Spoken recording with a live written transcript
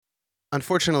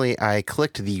Unfortunately, I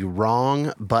clicked the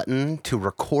wrong button to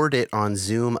record it on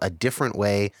Zoom a different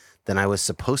way than I was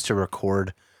supposed to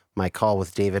record my call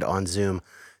with David on Zoom.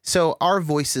 So our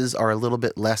voices are a little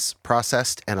bit less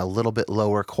processed and a little bit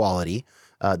lower quality.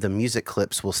 The music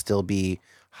clips will still be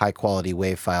high quality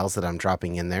WAV files that I'm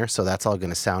dropping in there. So that's all going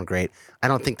to sound great. I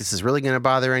don't think this is really going to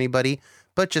bother anybody,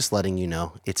 but just letting you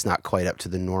know, it's not quite up to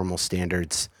the normal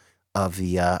standards of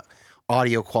the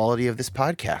audio quality of this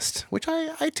podcast, which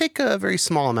I take a very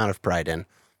small amount of pride in.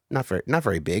 Not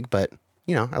very big, but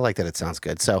I like that it sounds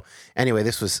good. So anyway,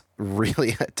 this was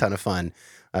really a ton of fun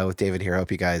with David here. I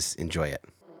hope you guys enjoy it.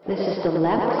 This is the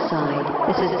left side.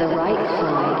 This is the right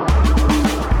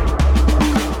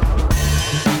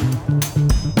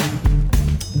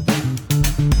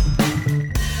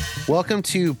side. Welcome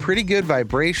to Pretty Good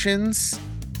Vibrations,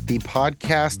 the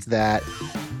podcast that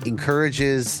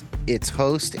encourages its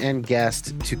host and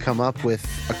guest to come up with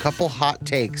a couple hot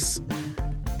takes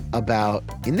about,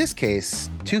 in this case,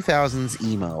 2000s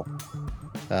emo.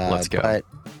 Let's go. But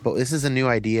this is a new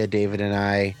idea David and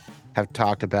I have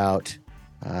talked about.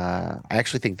 I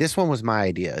actually think this one was my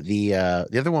idea. The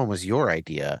other one was your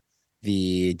idea.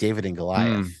 The David and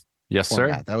Goliath. Yes,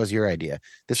 format. sir. That was your idea.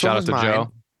 This Shout one out was to mine.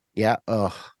 Joe. Yeah.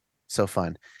 Oh, so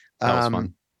fun. That was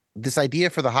fun. This idea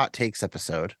for the hot takes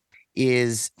episode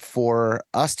is for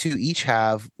us to each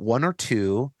have one or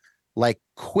two like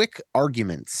quick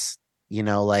arguments,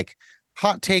 like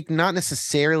hot take, not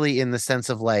necessarily in the sense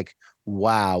of like,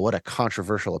 wow, what a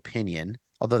controversial opinion,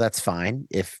 although that's fine.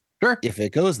 If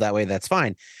it goes that way, that's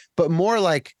fine. But more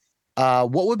like,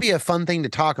 what would be a fun thing to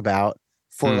talk about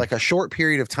for like a short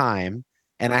period of time,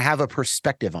 and I have a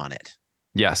perspective on it.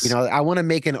 Yes. I want to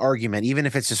make an argument, even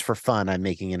if it's just for fun, I'm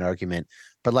making an argument.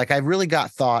 But like, I've really got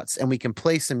thoughts, and we can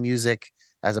play some music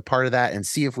as a part of that and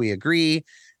see if we agree.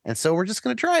 And so we're just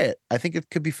going to try it. I think it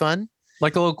could be fun.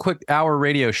 Like a little quick hour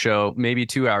radio show, maybe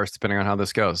 2 hours, depending on how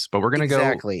this goes. But we're going to go.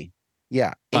 Exactly.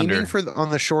 Yeah. Under. Aiming for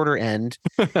on the shorter end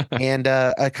and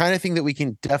a kind of thing that we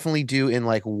can definitely do in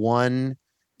like one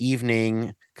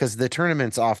evening, because the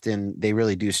tournaments often, they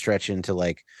really do stretch into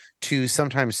like 2,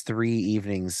 sometimes 3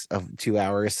 evenings of 2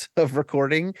 hours of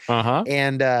recording.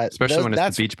 And especially when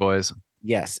it's the Beach Boys.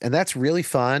 Yes. And that's really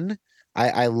fun.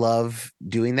 I love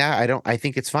doing that. I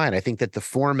think it's fine. I think that the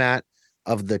format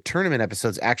of the tournament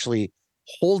episodes actually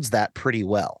holds that pretty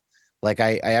well. Like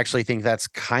I actually think that's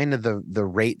kind of the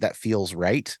rate that feels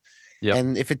right. Yep.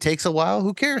 And if it takes a while,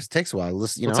 who cares? It takes a while.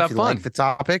 Listen, Let's if have you fun. like the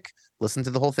topic, listen to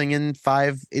the whole thing in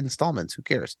 5 installments. Who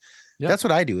cares? Yep. That's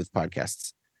what I do with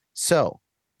podcasts. So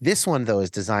this one, though, is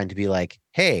designed to be like,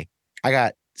 hey, I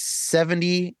got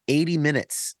 70, 80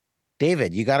 minutes.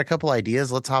 David, you got a couple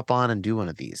ideas? Let's hop on and do one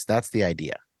of these. That's the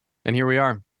idea. And here we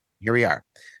are.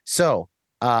 So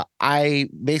I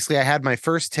had my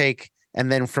first take.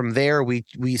 And then from there, we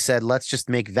said, let's just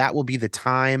make that will be the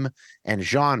time and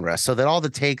genre, so that all the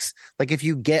takes, like if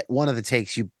you get one of the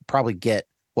takes, you probably get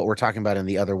what we're talking about in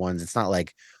the other ones. It's not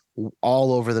like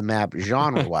all over the map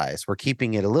genre wise. We're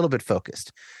keeping it a little bit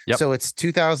focused. Yep. So it's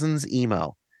 2000s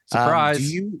emo. Surprise.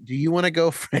 Do you want to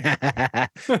go for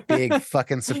big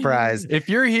fucking surprise? If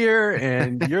you're here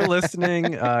and you're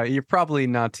listening, you're probably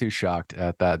not too shocked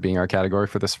at that being our category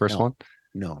for this first one.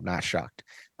 No, not shocked.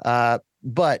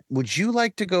 But would you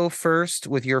like to go first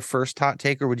with your first hot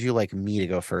take, or would you like me to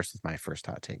go first with my first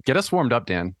hot take? Get us warmed up,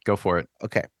 Dan. Go for it.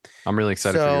 Okay. I'm really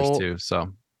excited for yours too. So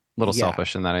a little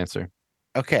selfish in that answer.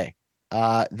 Okay.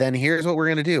 Then here's what we're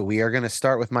going to do. We are going to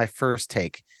start with my first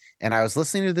take. And I was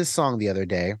listening to this song the other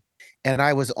day, and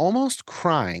I was almost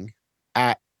crying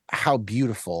at how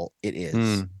beautiful it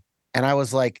is. And I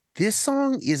was like, this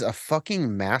song is a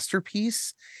fucking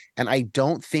masterpiece. And I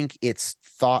don't think it's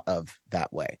thought of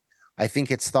that way. I think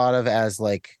it's thought of as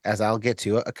like, as I'll get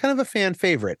to, a kind of a fan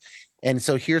favorite. And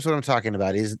so here's what I'm talking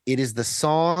about it is the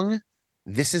song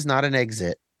This Is Not an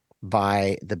Exit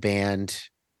by the band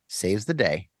Saves the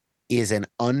Day is an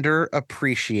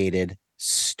underappreciated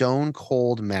stone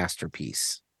cold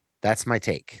masterpiece. That's my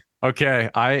take. Okay.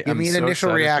 Give me an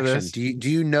initial reaction. Do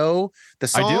you know the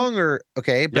song or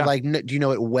okay, but like, do you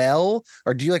know it well,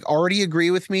 or do you like already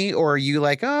agree with me, or are you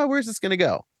like, oh, where's this going to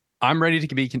go? I'm ready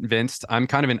to be convinced. I'm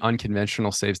kind of an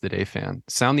unconventional Saves the Day fan.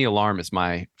 Sound the Alarm is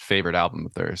my favorite album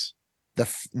of theirs.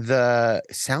 The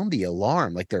Sound the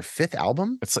Alarm, like their 5th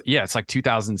album. It's like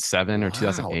 2007 or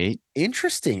 2008.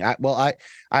 Interesting. I will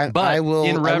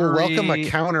welcome a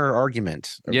counter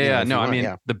argument.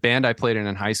 The band I played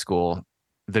in high school,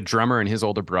 the drummer and his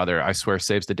older brother, I swear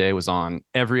Saves the Day was on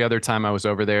every other time I was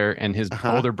over there. And his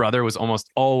older brother was almost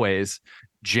always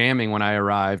jamming when I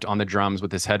arrived on the drums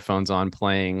with his headphones on,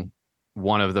 playing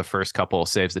one of the first couple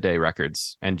Saves the Day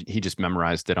records, and he just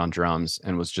memorized it on drums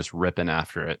and was just ripping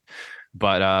after it.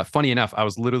 But funny enough, I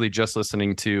was literally just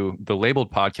listening to the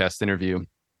Labeled podcast interview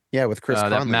with Chris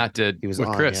that Matt did he was with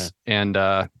on, Chris, and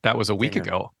that was a week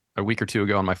Singer. a week or two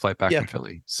ago on my flight back Yeah. from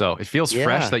Philly. So it feels Yeah.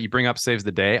 fresh that you bring up Saves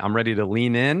the Day. I'm ready to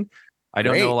lean in. I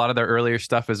don't Great. know a lot of their earlier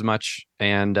stuff as much,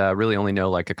 and really only know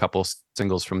like a couple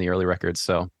singles from the early records.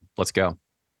 So let's go.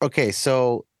 Okay,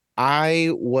 so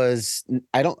I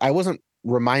wasn't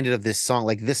reminded of this song.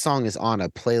 Like, this song is on a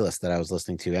playlist that I was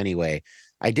listening to anyway.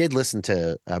 I did listen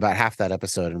to about half that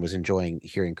episode and was enjoying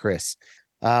hearing Chris.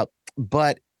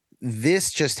 But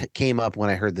this just came up when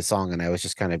I heard the song and I was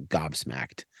just kind of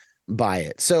gobsmacked by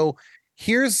it. So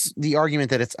here's the argument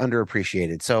that it's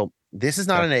underappreciated. So this is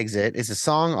not an exit. It's a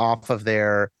song off of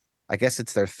I guess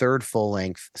it's their third full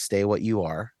length, Stay What You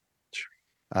Are.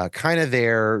 Kind of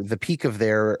the peak of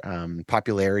their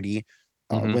popularity.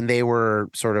 When they were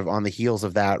sort of on the heels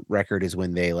of that record is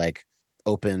when they like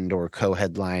opened or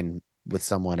co-headline with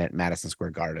someone at Madison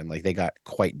Square Garden. Like, they got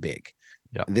quite big.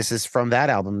 Yeah. This is from that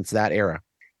album. It's that era.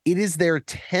 It is their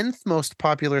 10th most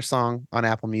popular song on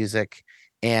Apple Music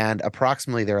and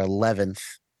approximately their 11th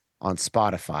on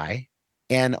Spotify,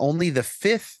 and only the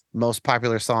 5th most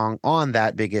popular song on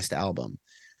that biggest album.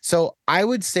 So I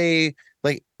would say,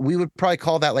 like, we would probably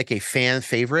call that like a fan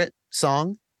favorite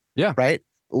song. Yeah. Right.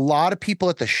 A lot of people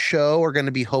at the show are going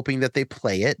to be hoping that they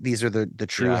play it. These are the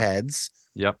true heads.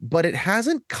 Yep. But it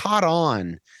hasn't caught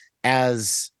on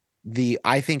as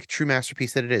I think, true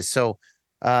masterpiece that it is. So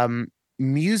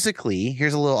musically,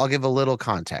 I'll give a little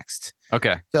context.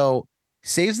 Okay. So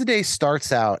Saves the Day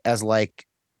starts out as like,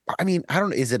 I mean, I don't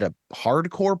know, is it a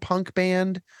hardcore punk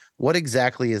band? What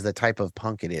exactly is the type of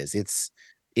punk it is?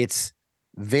 It's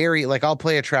very, like, I'll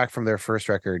play a track from their first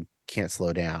record, Can't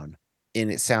Slow Down,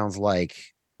 and it sounds like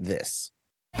this.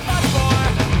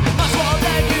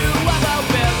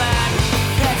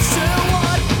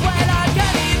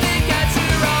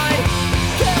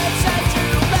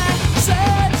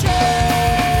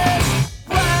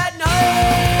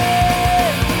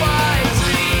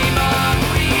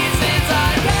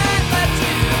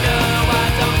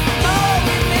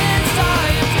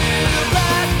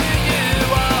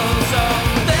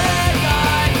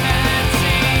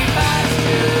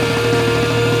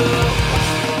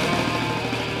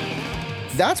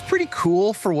 That's pretty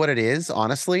cool for what it is,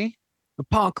 honestly. The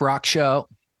punk rock show.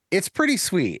 It's pretty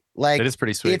sweet. Like, It is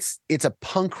pretty sweet. It's a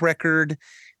punk record.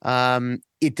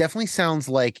 It definitely sounds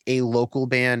like a local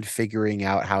band figuring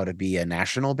out how to be a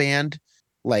national band.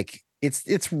 Like,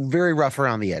 it's very rough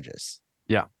around the edges.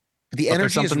 Yeah. The But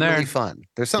there's energy is something really there. fun.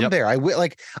 There's something Yep. there.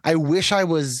 I wish I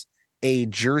was a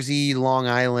Jersey, Long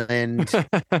Island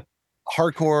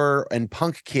hardcore and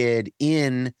punk kid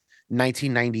in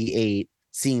 1998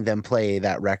 seeing them play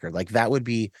that record. Like, that would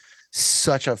be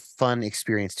such a fun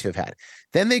experience to have had.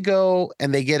 Then they go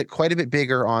and they get quite a bit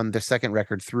bigger on the second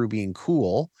record, Through Being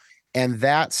Cool, and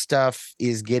that stuff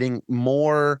is getting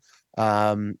more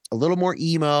a little more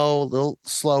emo, a little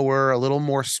slower, a little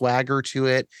more swagger to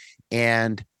it.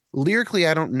 And lyrically,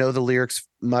 I don't know the lyrics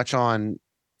much on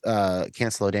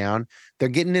Can't Slow Down. They're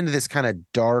getting into this kind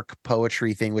of dark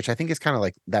poetry thing, which I think is kind of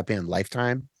like that band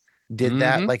Lifetime did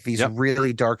that, like these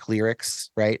really dark lyrics,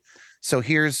 right? So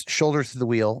here's Shoulder to the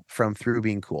Wheel from Through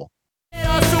Being Cool.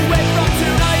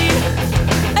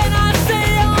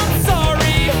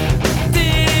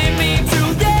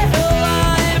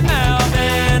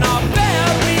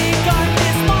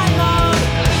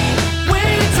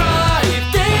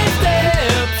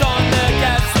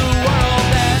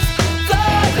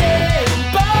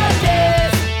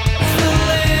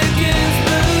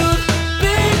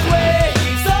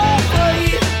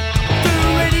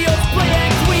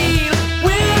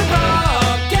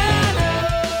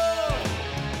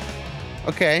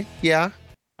 Okay, yeah.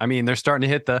 I mean, they're starting to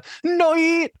hit the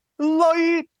light.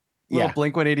 Little Yeah.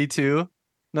 Blink-182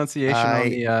 enunciation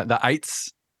on the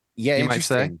ites. Yeah, you might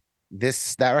say.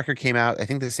 interesting. That record came out, I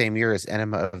think, the same year as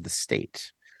Enema of the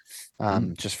State.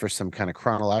 Just for some kind of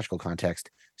chronological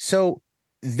context. So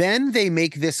then they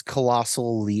make this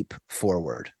colossal leap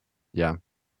forward. Yeah.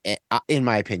 In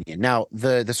my opinion. Now,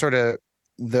 the sort of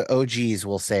the OGs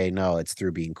will say, no, it's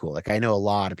Through Being Cool. Like, I know a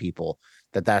lot of people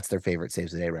that's their favorite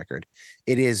Saves the Day record.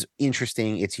 It is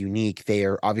interesting. It's unique. They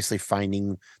are obviously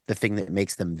finding the thing that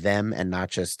makes them them and not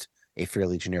just a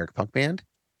fairly generic punk band.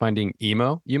 Finding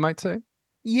emo, you might say.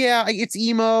 Yeah, it's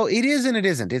emo. It is and it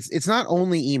isn't. It's not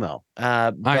only emo.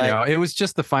 I know. It was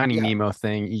just the Finding Nemo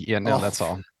thing. Yeah, no, that's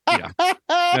all. Yeah.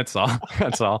 That's all.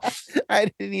 That's all.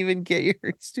 I didn't even get your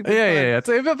stupid. Yeah. If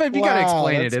you gotta Wow,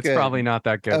 explain it, that's it's good. probably not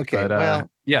that good. Okay, but well,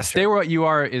 yeah, sure. Stay What You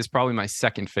Are is probably my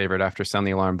second favorite after Sound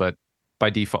the Alarm, but by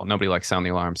default, nobody likes Sound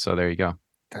the Alarm. So there you go.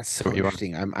 That's so What you are.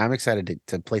 interesting. I'm excited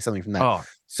to play something from that. Oh,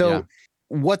 So yeah.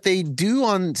 what they do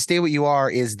on Stay What You Are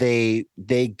is they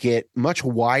get much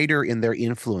wider in their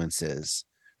influences,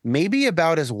 maybe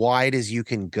about as wide as you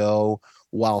can go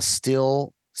while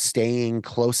still staying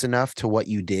close enough to what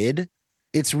you did.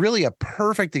 It's really a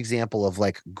perfect example of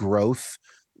like growth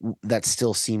that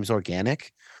still seems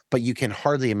organic, but you can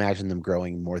hardly imagine them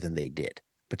growing more than they did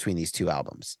between these two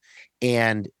albums.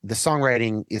 And the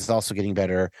songwriting is also getting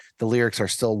better. The lyrics are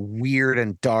still weird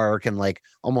and dark and like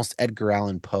almost Edgar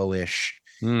Allan Poe-ish.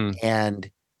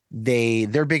 And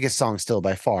their biggest song still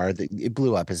by far, it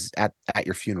blew up, is at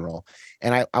Your Funeral.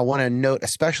 And I want to note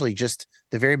especially just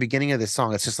the very beginning of this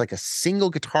song. It's just like a single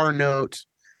guitar note,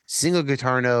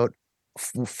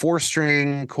 four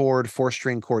string chord.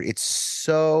 It's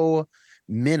so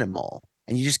minimal,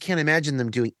 and you just can't imagine them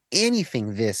doing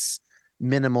anything this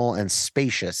minimal and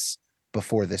spacious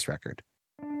before this record.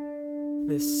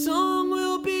 This song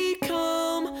will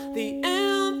become the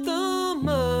anthem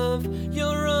of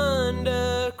your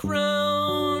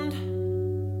underground.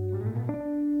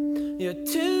 You're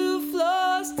 2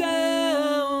 floors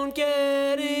down,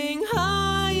 getting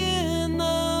high in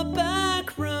the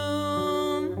back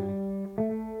room.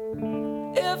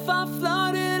 If I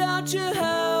flooded out your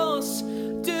house,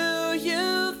 do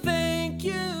you think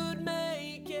you'd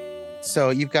make it? So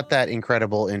you've got that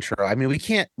incredible intro. I mean, we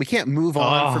can't move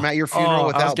on from At Your Funeral I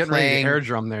was without getting playing ready to air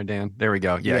drum there, Dan. There we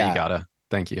go. Yeah, you gotta.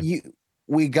 Thank you.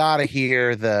 We gotta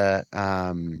hear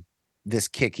the this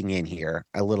kicking in here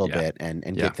a little bit and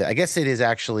get the, I guess it is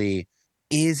actually,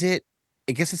 I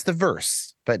guess it's the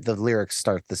verse, but the lyrics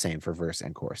start the same for verse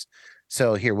and chorus.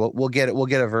 So here we'll get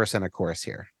a verse and a chorus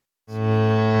here. And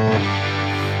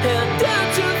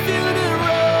at your funeral,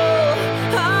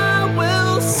 I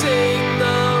will sing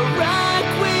the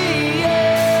requiem.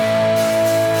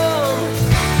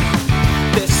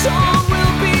 This song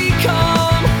will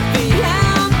become the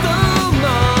anthem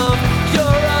of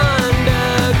your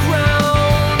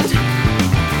underground.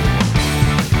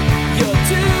 You're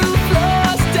 2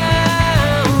 floors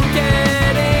down,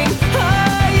 getting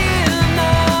high in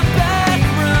the back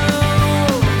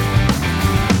room.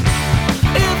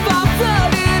 If I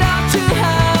flooded out your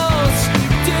house,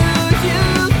 do you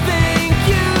think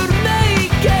you'd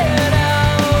make it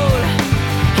out?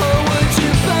 Or would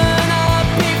you burn up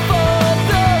before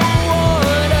the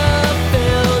water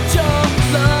filled your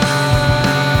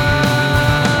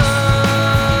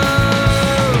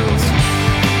lungs?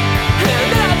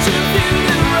 And at your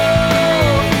funeral,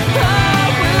 I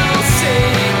will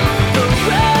sing the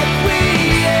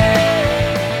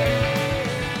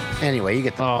requiem. Anyway, you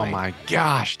get the Oh point. my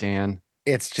gosh, Dan.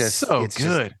 It's just So it's just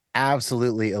good.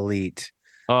 absolutely elite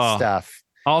Oh, stuff.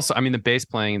 also, I mean, the bass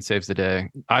playing in Saves the Day.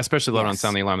 I especially love it on Yes.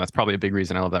 Sound the Alarm. That's probably a big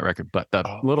reason I love that record. But the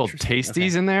little interesting. tasties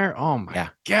Okay. in there, oh my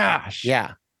gosh.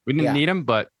 Yeah. We didn't Yeah. need them,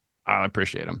 but I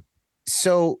appreciate them.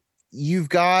 So you've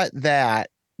got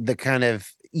that, the kind of,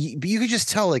 but you could just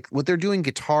tell like what they're doing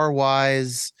guitar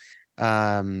wise.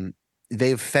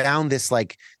 They've found this,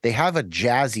 like they have a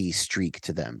jazzy streak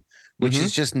to them, which Mhm.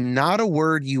 is just not a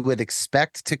word you would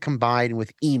expect to combine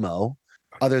with emo,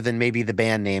 other than maybe the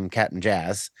band name Captain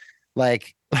Jazz.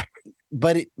 Like,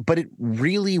 but it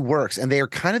really works. And they are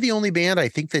kind of the only band I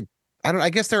think that, I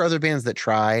guess there are other bands that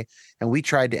try, and we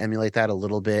tried to emulate that a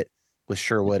little bit with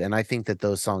Sherwood, and I think that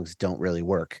those songs don't really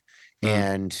work.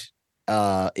 And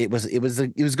it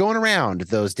was going around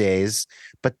those days,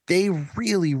 but they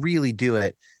really, really do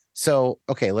it. So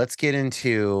okay, let's get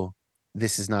into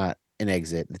This Is Not an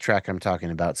Exit, the track I'm talking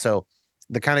about. So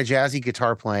the kind of jazzy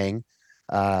guitar playing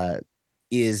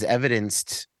is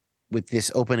evidenced with this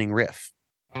opening riff.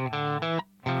 Tonight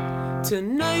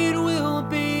will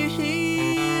be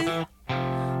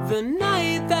the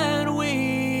night that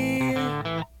we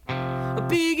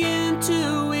begin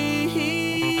to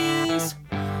ease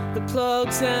the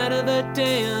plugs out of the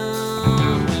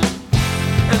dam,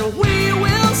 and we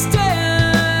will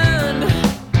stand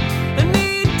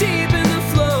knee deep in the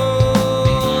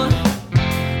flow.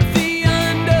 The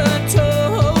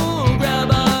undertow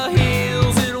grab our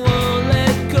heels and won't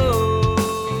let go.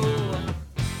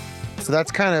 So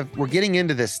that's kind of, we're getting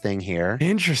into this thing here.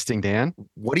 Interesting, Dan.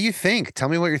 What do you think? Tell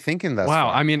me what you're thinking thus Wow.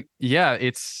 far. I mean, yeah,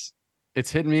 it's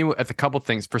hitting me at a couple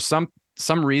things. For some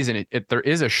reason, there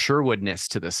is a Sherwoodness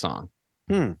to this song.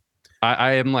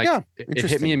 I am like, Yeah, it hit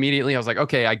interesting. me immediately. I was like,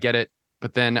 okay, I get it.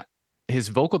 But then his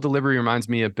vocal delivery reminds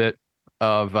me a bit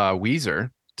of Weezer,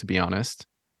 to be honest.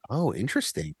 Oh,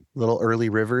 interesting. Little early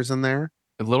Rivers in there.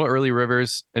 A little early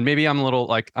Rivers, and maybe I'm a little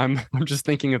like I'm just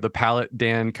thinking of the palette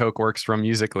Dan Koch works from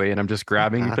musically, and I'm just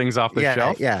grabbing Uh-huh. things off the Yeah,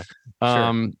 shelf. yeah.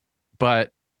 Sure. But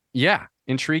yeah,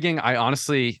 intriguing. I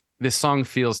honestly, this song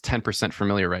feels 10%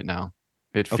 familiar right now.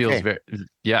 It feels Okay. very,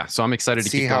 yeah. So I'm excited to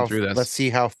keep going through this. Let's see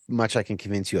how much I can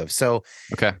convince you of. So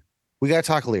Okay. we got to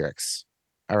talk lyrics.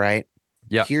 All right.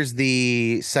 Yeah. Here's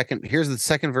the second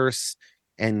verse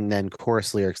and then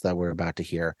chorus lyrics that we're about to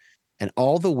hear. And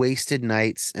all the wasted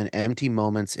nights and empty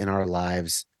moments in our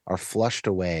lives are flushed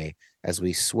away as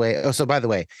we sway. Oh, so by the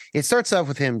way, it starts off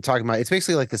with him talking about, it's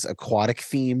basically like this aquatic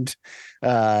themed,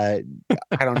 I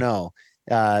don't know,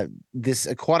 this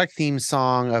aquatic themed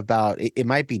song about, it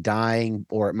might be dying,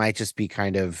 or it might just be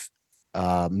kind of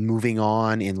moving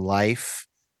on in life,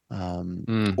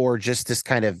 or just this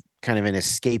kind of an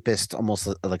escapist, almost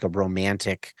like a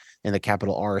romantic in the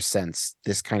capital R sense,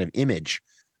 this kind of image.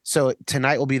 So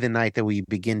tonight will be the night that we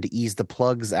begin to ease the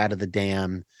plugs out of the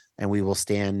dam, and we will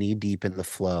stand knee deep in the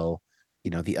flow.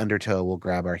 You know, the undertow will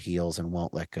grab our heels and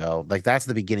won't let go. Like, that's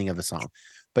the beginning of the song.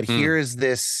 But here's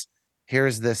this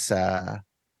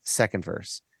second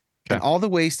verse. Okay. And all the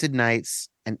wasted nights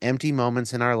and empty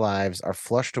moments in our lives are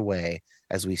flushed away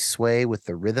as we sway with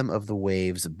the rhythm of the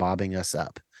waves bobbing us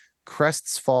up.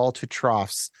 Crests fall to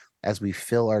troughs as we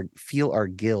feel our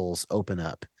gills open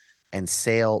up and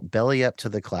sail belly up to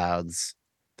the clouds,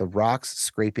 the rocks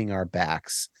scraping our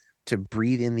backs. To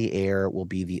breathe in the air will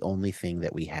be the only thing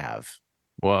that we have.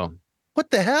 Whoa.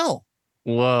 What the hell?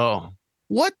 Whoa.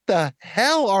 What the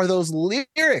hell are those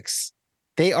lyrics?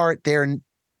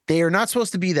 They're not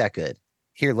supposed to be that good.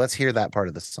 Here, let's hear that part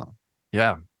of the song.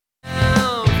 Yeah.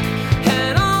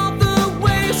 And all the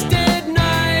wasted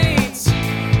nights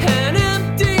and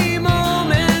empty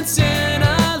moments in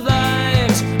our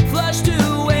lives flushed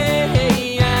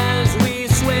away as we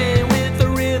sway with the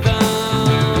rhythm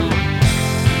of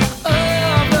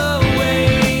the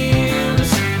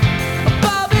waves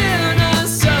bobbing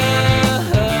us up.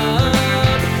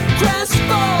 Crests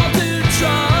fall to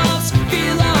troughs,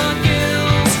 feel our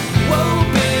gills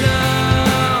open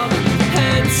up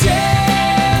and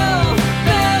sail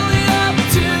belly up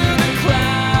to the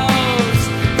clouds.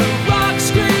 The rocks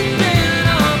scraping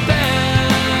our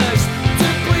backs. To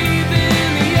breathe in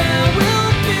the air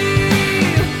will be the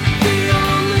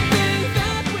only thing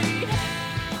that we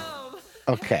have.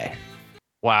 Okay.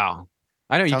 Wow.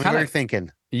 I know you Tell me kind what you're of,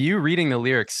 thinking. you reading the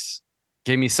lyrics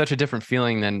gave me such a different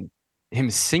feeling than him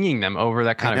singing them over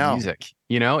that kind I of know. music.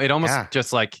 You know, it almost Yeah.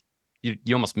 just like you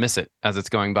almost miss it as it's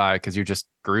going by because you're just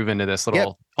grooving to this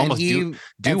little And almost he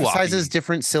doo-wop-y. emphasizes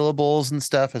different syllables and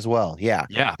stuff as well. Yeah.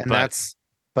 Yeah, And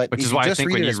but which if is you why I just think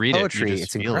read when it you as read it, you poetry, just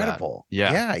it's feel that. incredible.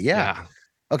 Yeah. Yeah.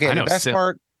 Okay, I the know, best sil-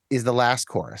 part is the last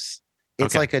chorus.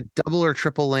 It's Okay. like a double or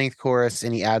triple length chorus,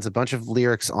 and he adds a bunch of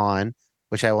lyrics on,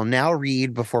 which I will now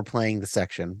read before playing the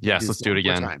section. Yes, let's do it one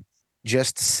more again. time.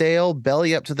 Just sail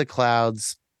belly up to the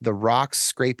clouds, the rocks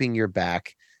scraping your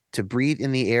back. To breathe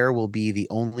in the air will be the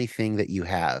only thing that you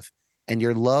have. And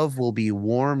your love will be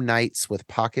warm nights with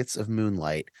pockets of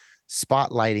moonlight,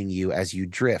 spotlighting you as you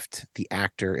drift, the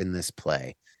actor in this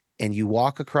play. And you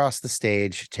walk across the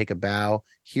stage, take a bow,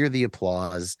 hear the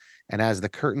applause, and as the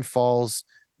curtain falls,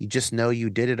 you just know you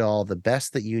did it all the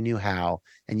best that you knew how,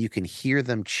 and you can hear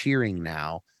them cheering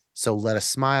now. So let a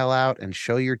smile out and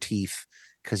show your teeth,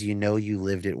 because you know you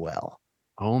lived it well.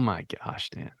 Oh my gosh,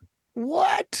 Dan.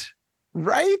 What?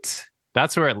 Right?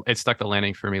 That's where it stuck the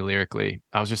landing for me lyrically.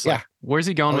 I was just Yeah. like, where's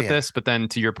he going Oh, with yeah. this? But then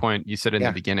to your point, you said in Yeah.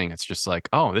 the beginning, it's just like,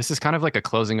 oh, this is kind of like a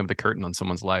closing of the curtain on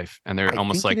someone's life. And they're I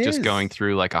almost think like it just is. going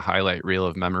through like a highlight reel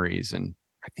of memories and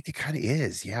I think it kind of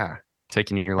is. Yeah.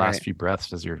 taking your last Right. few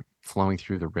breaths as you're flowing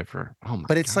through the river. Oh my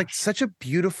But it's like gosh. such a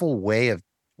beautiful way of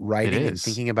writing and is.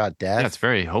 thinking about death. Yeah, it's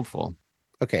very hopeful.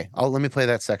 Okay. Let me play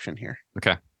that section here.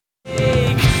 Okay.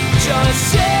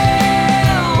 Just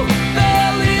sail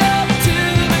belly up to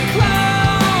the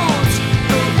clouds.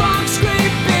 The rocks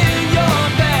scraping your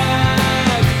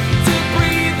back. To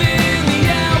breathe in the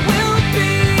air will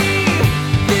be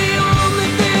the only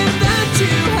thing that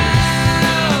you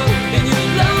have. And your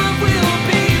love will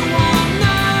be warm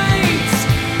nights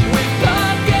with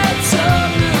pockets of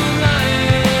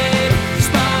moonlight,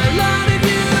 spotlighting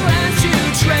you as you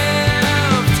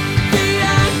drift, the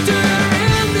actor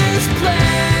in this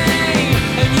play.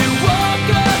 And you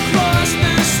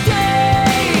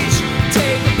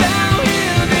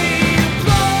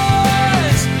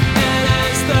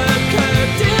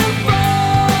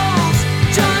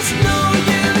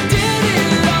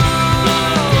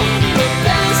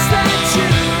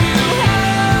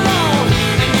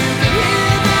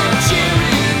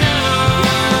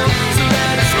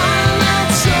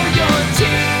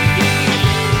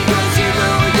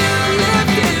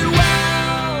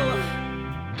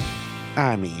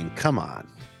come on.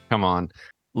 Come on.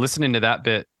 Listening to that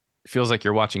bit feels like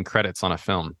you're watching credits on a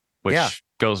film, which Yeah.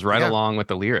 goes right Yeah. along with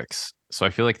the lyrics. So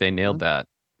I feel like they nailed that.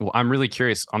 Well, I'm really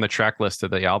curious on the track list of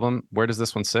the album. Where does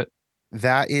this one sit?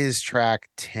 That is track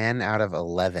 10 out of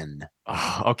 11.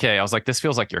 Oh, okay. I was like, this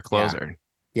feels like your closer.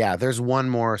 Yeah, there's one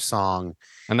more song.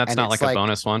 And that's And not it's like a like-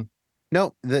 bonus one.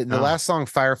 No, the Oh. last song,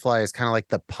 Firefly, is kind of like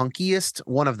the punkiest,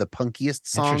 one of the punkiest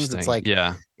songs. It's Interesting. like,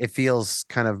 yeah. it feels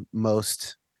kind of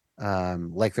most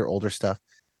like their older stuff.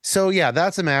 So yeah,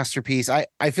 that's a masterpiece. I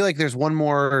feel like there's one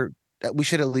more, we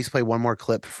should at least play one more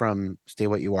clip from Stay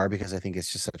What You Are, because I think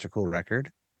it's just such a cool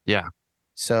record. Yeah.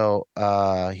 So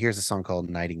here's a song called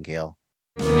Nightingale.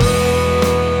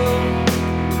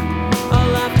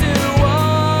 I'll have to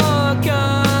walk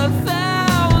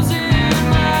 1,000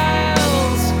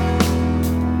 miles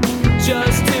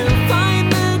just to find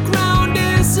the ground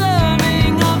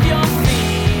deserving of your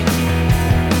feet.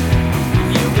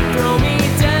 You can throw me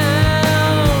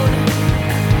down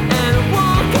and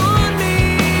walk on me,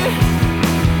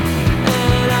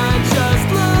 and I just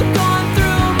look on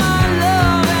through my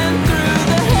love and through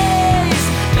the haze,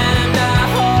 and I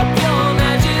hope your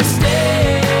majesty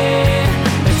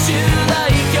that you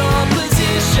like your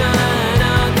position.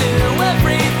 I'll do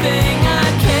everything I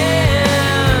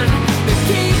can to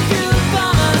keep you by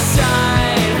my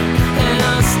side, and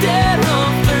I'll stare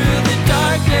on through the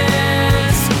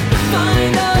darkness to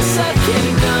find us a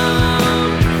kingdom.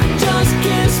 Just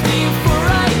kiss me before I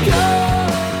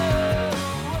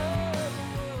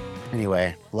go.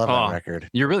 Anyway, love Oh. that record.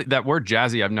 You're really, that word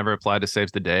jazzy, I've never applied to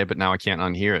Saves the Day, but now I can't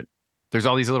unhear it. There's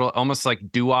all these little, almost like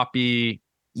doo-woppy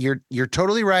You're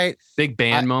totally right. big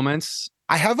band moments.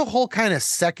 I have a whole kind of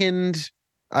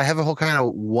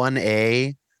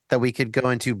 1A that we could go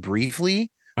into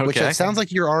briefly, which Okay. it sounds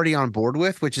like you're already on board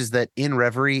with, which is that In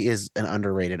Reverie is an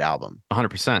underrated album.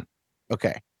 100%.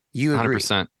 Okay. You agree.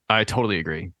 100%. I totally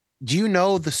agree. Do you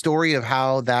know the story of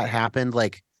how that happened,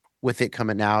 like with it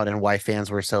coming out and why fans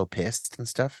were so pissed and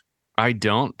stuff? I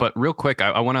don't, but real quick,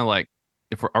 I want to like,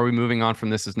 are we moving on from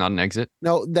This Is Not an Exit?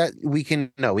 No,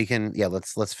 yeah,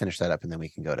 let's finish that up and then we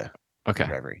can go to Okay. In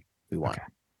Reverie. We want. Okay.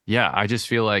 Yeah, I just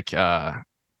feel like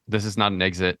This Is Not an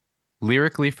Exit.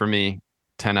 Lyrically, for me,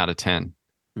 10 out of 10.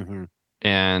 Mhm.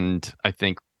 And I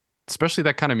think, especially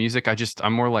that kind of music,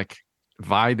 I'm more like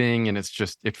vibing, and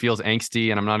it feels angsty,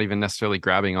 and I'm not even necessarily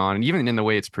grabbing on. And even in the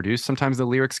way it's produced, sometimes the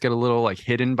lyrics get a little like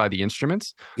hidden by the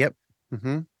instruments.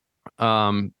 Mhm.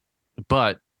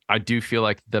 But I do feel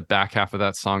like the back half of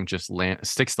that song just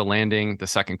sticks the landing, the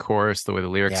second chorus, the way the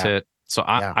lyrics Yeah. hit. So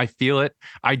Yeah. I feel it.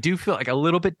 I do feel like a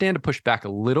little bit, Dan, to push back a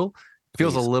little.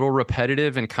 Feels Please. a little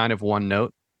repetitive and kind of one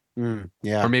note,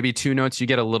 Yeah. or maybe two notes. You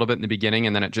get a little bit in the beginning,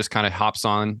 and then it just kind of hops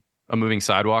on a moving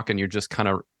sidewalk, and you're just kind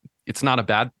of, it's not a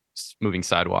bad moving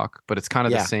sidewalk, but it's kind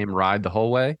of Yeah. the same ride the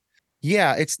whole way.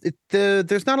 Yeah,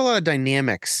 there's not a lot of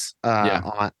dynamics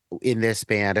in this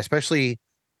band, especially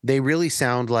they really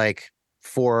sound like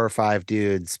 4 or 5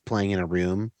 dudes playing in a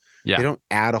room. Yeah. They don't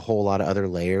add a whole lot of other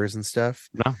layers and stuff.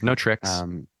 No tricks.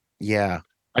 Yeah.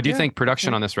 I do yeah, think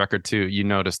production yeah. on this record too, you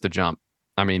noticed the jump.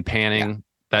 I mean, panning,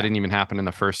 that Yeah. didn't even happen in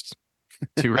the first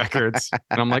 2 records.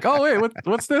 And I'm like, oh, wait,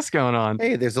 what's this going on?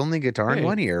 Hey, there's only guitar in Hey.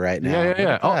 one ear right now. Yeah. Look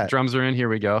at Oh, that. drums are in. Here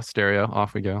we go. Stereo.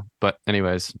 Off we go. But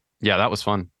anyways, yeah, that was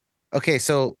fun. Okay,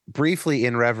 so briefly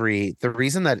In Reverie, the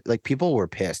reason that like people were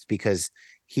pissed because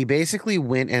he basically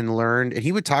went and learned, and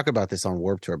he would talk about this on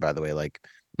Warped Tour, by the way, like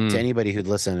Mm. to anybody who'd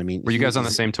listen. I mean, Were you guys on the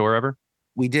same tour ever?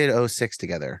 We did 06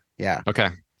 together. Yeah. Okay.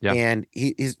 Yeah. And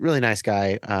he's a really nice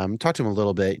guy. Talked to him a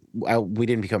little bit. We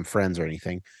didn't become friends or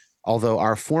anything. Although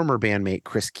our former bandmate,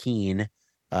 Chris Keene,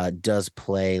 does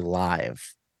play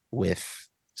live with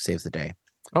Saves the Day.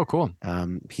 Oh, cool.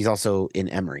 He's also in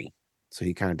Emery. So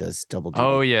he kind of does double duty.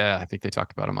 Oh, yeah. I think they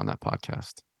talked about him on that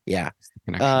podcast. Yeah.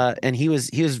 Connection. And he was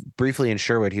briefly in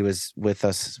Sherwood. He was with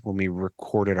us when we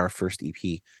recorded our first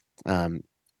EP.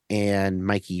 And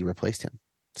Mikey replaced him.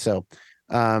 So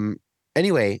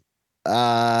anyway,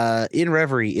 In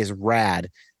Reverie is rad,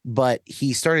 but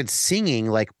he started singing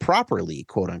like properly,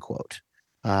 quote unquote.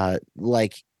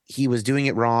 Like he was doing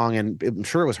it wrong, and I'm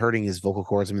sure it was hurting his vocal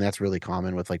cords. I mean, that's really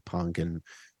common with like punk and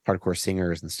hardcore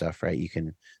singers and stuff, right? You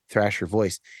can thrash your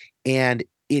voice. And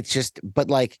it's just, but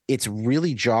like it's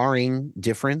really jarring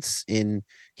difference in,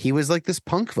 he was like this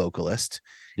punk vocalist.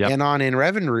 Yep. And on In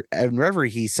Reverie,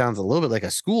 he sounds a little bit like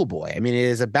a schoolboy. I mean,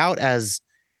 it's about as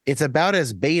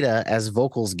beta as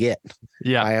vocals get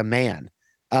Yeah. by a man.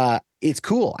 It's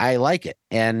cool. I like it.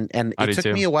 And I it do took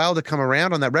too. me a while to come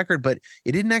around on that record, but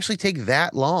it didn't actually take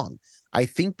that long. I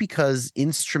think because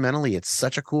instrumentally it's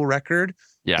such a cool record,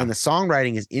 Yeah. and the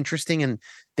songwriting is interesting, and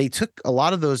they took a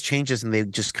lot of those changes and they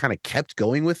just kind of kept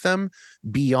going with them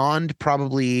beyond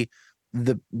probably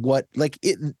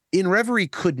in Reverie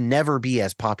could never be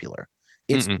as popular.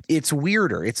 It's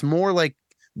weirder. It's more like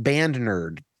band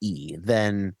nerd-y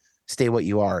than Stay What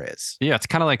You Are is. Yeah, it's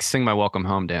kind of like Sing My Welcome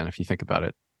Home, Dan, if you think about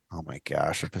it. Oh my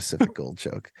gosh, a Pacific Gold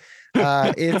joke.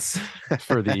 It's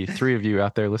For the three of you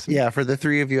out there listening. yeah, for the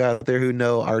three of you out there who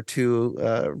know our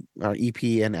our EP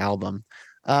and album.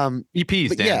 EPs,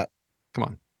 But Dan. yeah, Come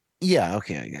on. yeah,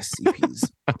 okay, I guess EPs.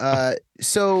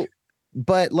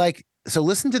 So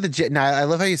listen to the now. I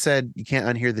love how you said you can't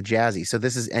unhear the jazzy. So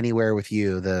this is Anywhere With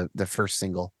You, the first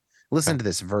single. Listen to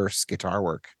this verse guitar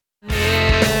work.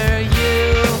 Near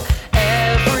you,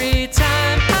 every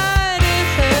time I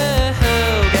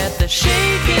do get the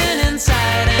shaking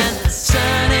inside and the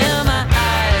sun in my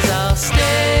eyes. I'll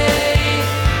stay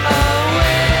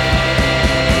away.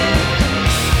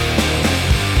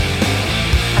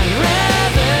 I'd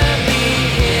rather be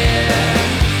here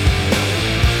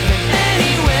than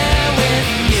anywhere with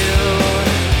you.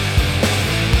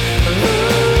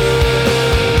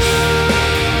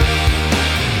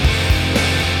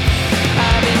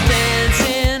 I've been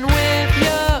dancing with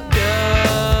your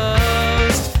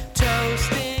ghost,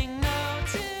 toasting no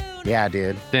tune. Yeah,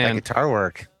 dude, Dan, that guitar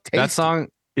work. That Tasty. song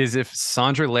is if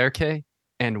Sandra Lerche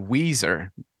and Weezer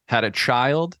had a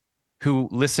child who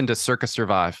listened to Circa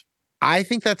Survive. I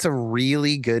think that's a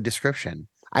really good description.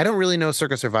 I don't really know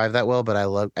Circa Survive that well, but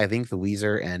I think the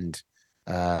Weezer and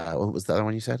what was the other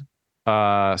one you said?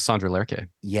 Sandra Lerche.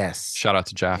 Yes. Shout out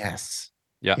to Jaff. Yes.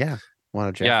 Yeah. Yeah. One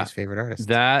of Yeah. Jackie's favorite artists.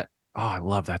 I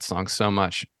love that song so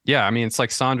much. Yeah, I mean, it's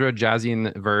like Sandra jazzy in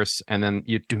the verse, and then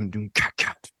you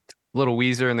little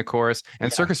Weezer in the chorus. And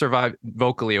Yeah. Circa Survive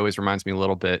vocally always reminds me a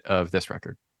little bit of this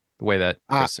record, the way that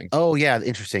Chris sings. Oh yeah,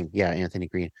 interesting. Yeah, Anthony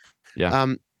Green. Yeah.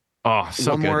 Oh,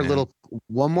 So one good, more man.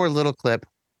 one more little clip.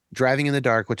 Driving in the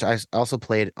Dark, which I also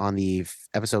played on the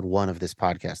episode 1 of this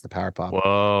podcast, the Power Pop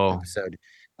Whoa. episode,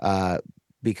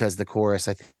 because the chorus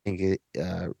I think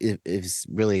is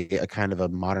really a kind of a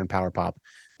modern power pop.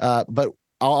 But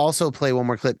I'll also play one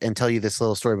more clip and tell you this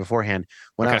little story beforehand.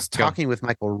 When I Okay, was go. talking with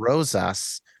Michael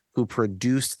Rosas, who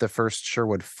produced the first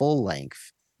Sherwood full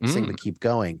length, Sing But Keep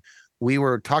Going, we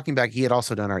were talking back. He had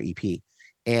also done our EP,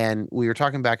 and we were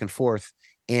talking back and forth.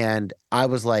 And I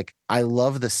was like, I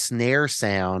love the snare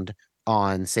sound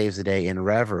on Saves the Day in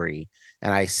Reverie.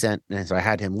 And so I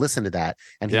had him listen to that,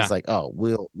 and Yeah. he's like, "Oh,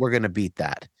 we're gonna beat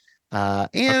that."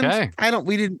 And Okay.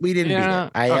 we didn't beat Yeah,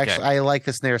 it. I okay. actually I like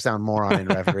the snare sound more on in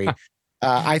Reverie.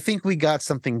 I think we got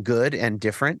something good and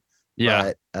different.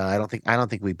 Yeah. But I don't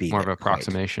think we beat More it of an quite.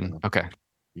 approximation. Okay.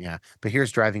 Yeah, but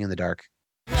here's Driving in the Dark.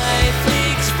 Life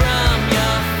leaks from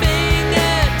your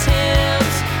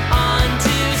fingertips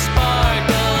onto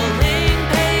sparkling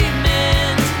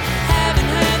pavement. Haven't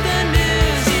heard the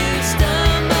news, you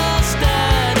stumble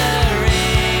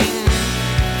stuttering,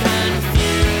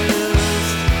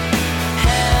 confused.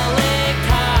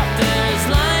 Helicopters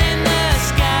line the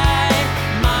sky,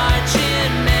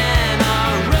 marching men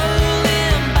are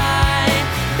rolling by.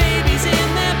 Babies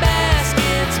in their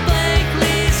baskets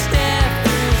blankly step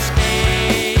through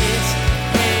space.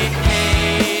 Hey,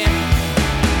 hey.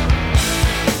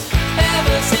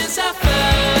 Ever since I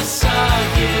first saw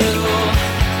you,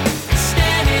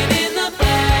 standing in the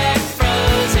black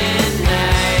frozen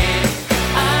night,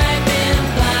 I've been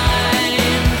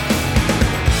blind,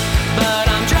 but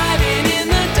I'm driving in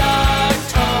the dark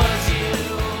towards you.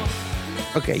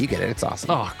 Okay, you get it. It's awesome.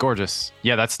 Oh, gorgeous.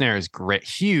 Yeah, that snare is great.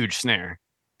 Huge snare.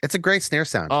 It's a great snare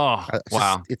sound. Oh, It's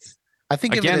wow. I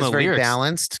think Again, of it the as very lyrics.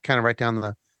 balanced, kind of right down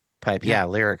the pipe. Yeah. Yeah,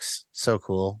 lyrics so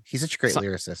cool. He's such a great So-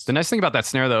 lyricist. The nice thing about that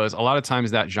snare, though, is a lot of times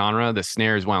that genre, the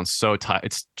snare is wound so tight.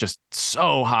 It's just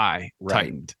so high, Right.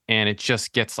 tightened, and it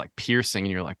just gets like piercing,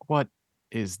 and you're like, what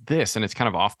is this? And it's kind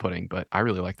of off putting, but I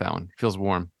really like that one. Feels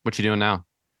warm. What you doing now?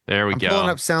 There we I'm go. pulling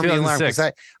up Sound the Alarm 2006.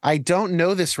 because I don't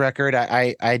know this record.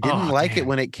 I didn't Oh, like it damn.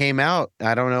 when it came out.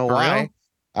 I don't know For why. real?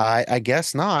 I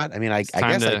guess not. I mean, I It's guess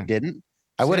time I to- didn't.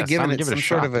 I Yeah, would have it's given time to it give it a some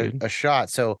sort shot, of dude. a shot.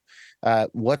 So,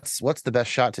 what's the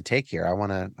best shot to take here? I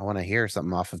want to hear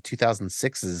something off of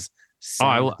 2006's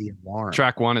Sound the Alarm.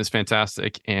 Track 1 is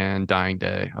fantastic, and Dying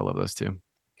Day. I love those two.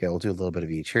 Okay, we'll do a little bit of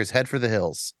each. Here's Head for the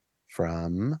Hills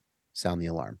from Sound the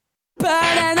Alarm.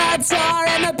 Burning that tar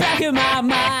in the back of my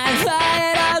mind.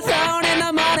 Fly it all down in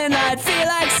the morning light. Feel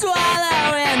like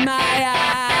swallowing my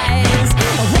eyes. I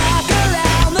walk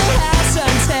around the house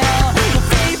until my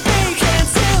feet begin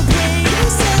to bleed.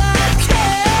 Still I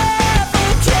can't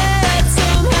forget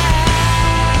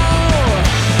somehow.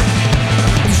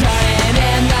 Trying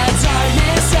in the dark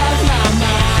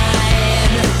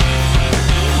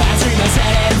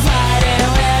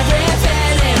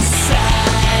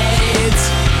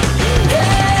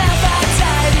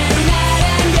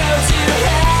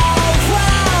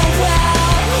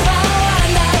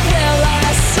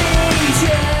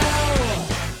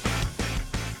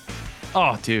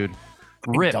Oh, dude.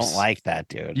 I Rips. don't like that,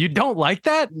 dude. You don't like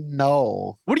that?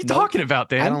 No. What are you Nope. talking about,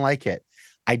 Dan? I don't like it.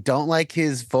 I don't like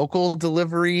his vocal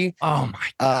delivery. Oh my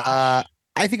god.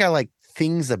 I think I like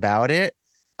things about it.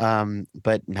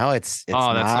 But no, it's That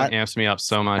song not amps me up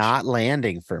so much. not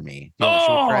landing for me. Should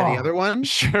we try the other one?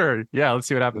 Sure. Yeah, let's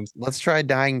see what happens. Let's try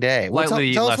Dying Day. Well,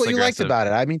 Slightly tell us less what you liked aggressive. about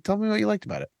it. I mean, tell me what you liked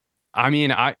about it. I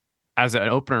mean, as an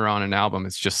opener on an album,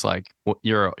 it's just like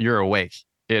you're awake.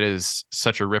 It is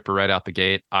such a ripper right out the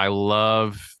gate. I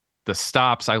love the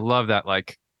stops. I love that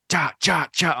like cha cha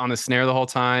cha on the snare the whole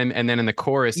time, and then in the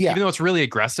chorus, Yeah. even though it's really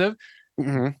aggressive,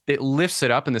 Mhm. it lifts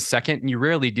it up in the second. And you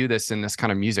rarely do this in this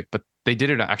kind of music, but they did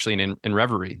it actually in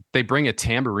Reverie. They bring a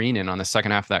tambourine in on the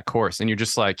second half of that chorus, and you're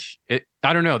just like, it.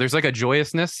 I don't know. There's like a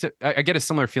joyousness. I get a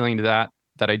similar feeling to that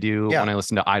I do Yeah. when I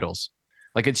listen to Idols.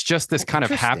 Like it's just this kind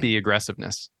of Interesting. happy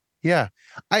aggressiveness. Yeah.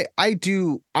 I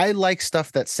do. I like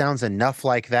stuff that sounds enough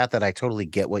like that I totally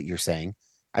get what you're saying.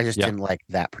 I just Yeah. didn't like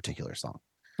that particular song.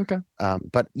 Okay.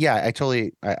 But yeah,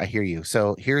 I hear you.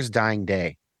 So here's Dying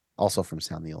Day, also from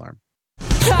Sound the Alarm.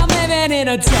 I'm living in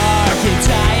a dark and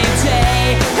dying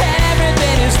day.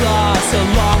 Everything is lost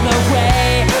along the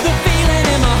way. The feeling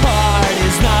in my heart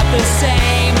is not the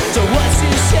same. So what's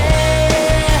to say?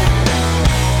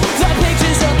 The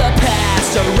pictures of the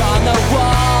past are on the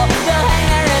wall. They'll hang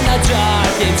there in the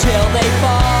dark until they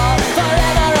fall.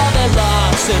 Forever all been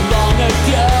lost and long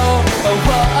ago. Oh,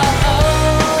 oh, oh, oh.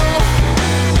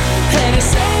 And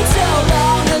it's taken so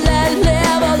long to let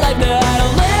live a life that I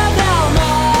don't live no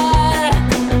more.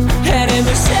 And in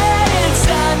the setting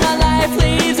sun, my life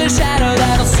leaves a shadow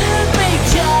that'll soon be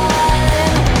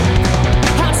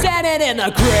gone. I'm standing in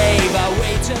the grave, I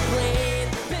wait to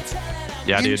breathe.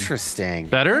 Yeah, dude. Interesting.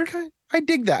 Better? Okay. I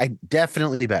dig that. I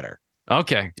definitely better.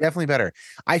 Okay. Definitely better.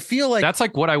 I feel like That's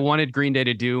like what I wanted Green Day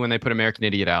to do when they put American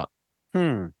Idiot out.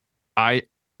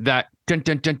 That dun,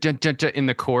 dun, dun, dun, dun, dun, in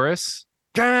the chorus,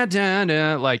 dun, dun,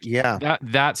 dun, like yeah.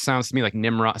 that sounds to me like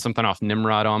Nimrod, something off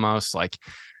Nimrod almost. Like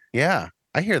Yeah.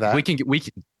 I hear that. we can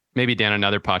maybe Dan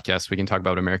another podcast we can talk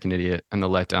about American Idiot and the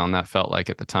letdown that felt like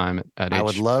at the time at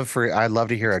I'd love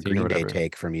to hear a 16 or Green Day whatever.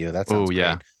 take from you. That sounds Oh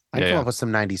yeah. great. I can Yeah, come yeah. up with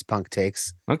some 90s punk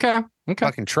takes. Okay.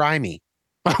 Fucking try me.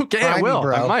 Okay, Try I me, will.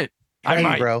 bro. I might. Try I me,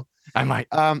 might. bro. I might.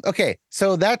 Okay,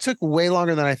 so that took way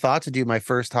longer than I thought to do my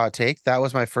first hot take. That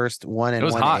was my first one and It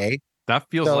was one hot. A. That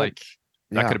feels So, like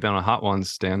that yeah. could have been a hot one,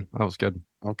 Stan. That was good.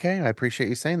 Okay, I appreciate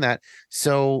you saying that.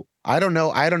 So I don't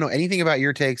know anything about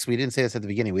your takes. We didn't say this at the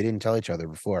beginning. We didn't tell each other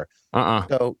before.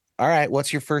 So all right,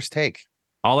 what's your first take?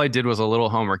 All I did was a little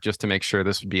homework just to make sure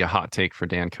this would be a hot take for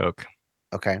Dan Koch.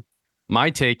 Okay. My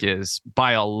take is,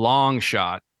 by a long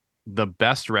shot, the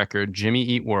best record Jimmy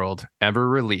Eat World ever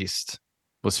released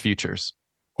was Futures.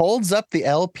 Holds up the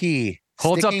LP.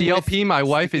 Holds up Sticking the with- LP. My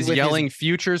wife sticking is with his- yelling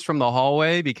Futures from the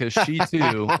hallway because she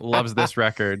too loves this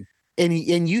record. And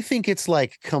you think it's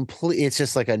like complete? It's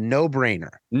just like a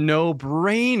no-brainer. No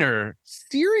brainer.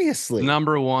 Seriously.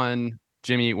 Number one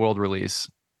Jimmy Eat World release.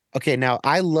 Okay, now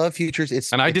I love Futures.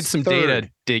 It's And I did it's some third. data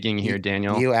digging here,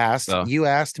 Daniel. You asked so.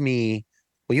 me.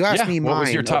 Well, you asked Yeah, me what was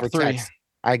mine your top over three? text.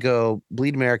 I go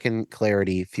Bleed American,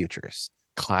 Clarity, Futures.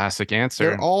 Classic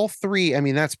answer. They're all three. I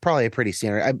mean, that's probably a pretty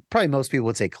standard. Probably most people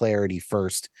would say Clarity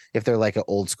first if they're like an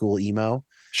old school emo.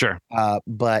 Sure.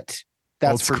 But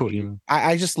that's Old for school me. emo.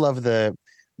 I just love the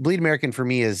Bleed American for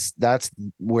me that's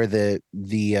where the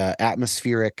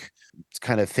atmospheric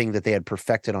kind of thing that they had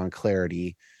perfected on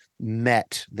Clarity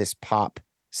met this pop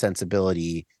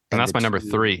sensibility. And that's the my number two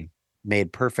three.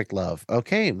 Made perfect love.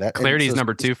 Okay. Clarity is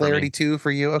number two for me. Clarity 2 for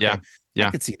you. Okay. Yeah.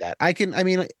 I could see that. I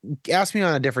mean, ask me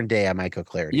on a different day. I might go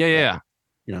Clarity. Yeah.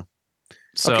 You know.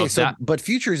 So, Okay. So, that but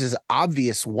Futures is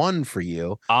obvious one for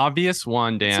you. obvious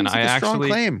one, Dan. Seems like I a strong actually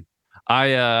claim.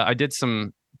 I did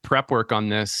some prep work on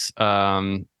this.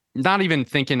 Not even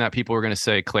thinking that people were going to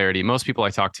say Clarity. Most people I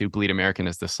talk to, Bleed American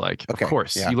is this like, Okay, of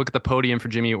course. yeah. You look at the podium for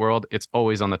Jimmy Eat World, it's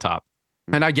always on the top.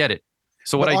 And I get it.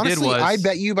 So what But I honestly, did was I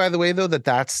bet you, by the way, though,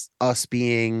 that's us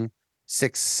being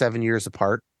 6-7 years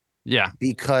apart yeah.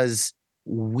 because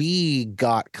we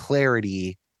got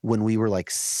Clarity when we were like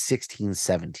 16,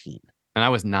 17. And I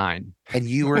was 9. And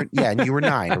you were, and you were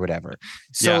 9 or whatever.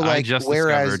 So Yeah, I like, just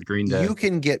whereas discovered Green Day. you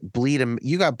can get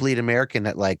you got Bleed American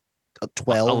at like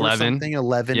 12 or 11. something,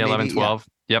 11, Yeah, maybe. 11, 12.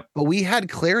 Yep. But we had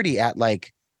Clarity at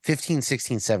like 15,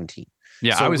 16, 17.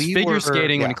 Yeah, So I was we figure were-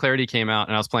 skating when yeah. Clarity came out,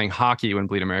 and I was playing hockey when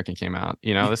Bleed American came out.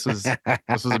 You know, this was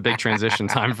a big transition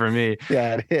time for me.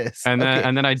 Yeah, it is. And then Okay.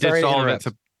 and then I Sorry ditched to all of it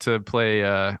interrupt. to play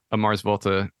a Mars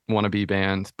Volta wannabe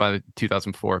band by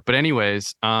 2004. But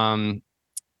anyways,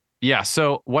 yeah.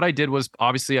 So what I did was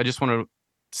obviously I just want to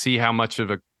see how much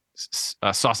of a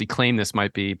saucy claim this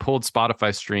might be, pulled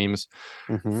Spotify streams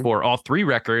Mhm. for all 3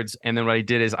 records. And then what I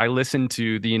did is I listened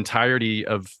to the entirety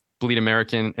of Bleed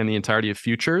American and the entirety of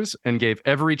Futures and gave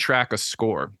every track a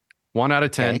score. 1 out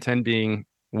of 10, Okay. 10 being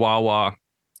Wawa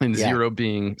and Yeah. 0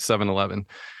 being 7-Eleven.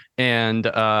 And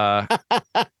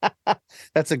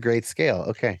That's a great scale.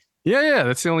 Okay. yeah,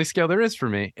 that's the only scale there is for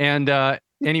me. And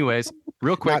anyways,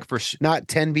 real quick Not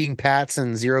 10 being Pats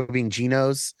and 0 being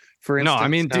Geno's, for no, instance. I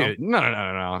mean, dude,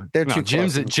 no. They're No, too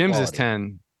close in Jim's is quality.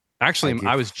 10. Actually, do.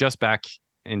 I was just back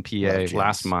in PA Love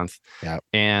last Jim's. month. Yeah.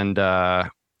 And I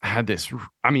had this,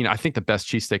 I mean, I think the best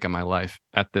cheesesteak of my life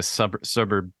at this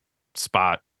suburb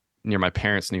spot near my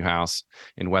parents' new house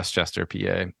in Westchester,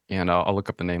 PA. And I'll look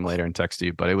up the name later and text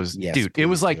you. But it was, Yes, dude, it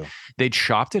was please like do. they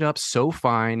chopped it up so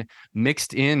fine,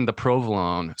 mixed in the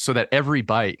provolone so that every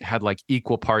bite had like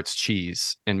equal parts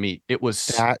cheese and meat. It was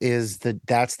that's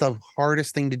the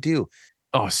hardest thing to do.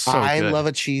 so I good. love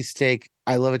a cheesesteak.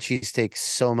 I love a cheesesteak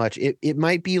so much. It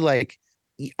might be like,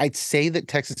 I'd say that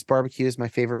Texas barbecue is my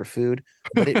favorite food,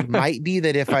 but it might be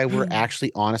that if I were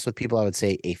actually honest with people, I would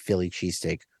say a Philly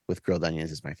cheesesteak with grilled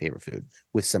onions is my favorite food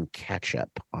with some ketchup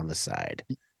on the side.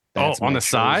 On my the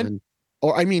side? chosen-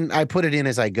 Or I mean, I put it in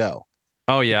as I go.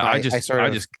 Oh yeah, I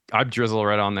I drizzle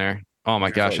right on there. Oh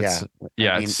my gosh, it's I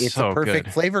mean, it's it's so a perfect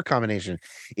good. fleivor combination.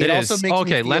 It also is. makes me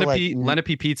Okay, feel Lenape like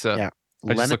Lenape pizza. Yeah.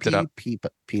 I just looked it up.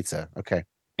 Pizza. Okay.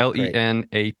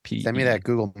 Lenape. Send me that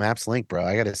Google Maps link, bro.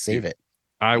 I got to save it.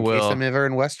 I in case will. I'm ever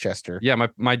in Westchester. Yeah,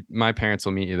 my parents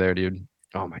will meet you there, dude.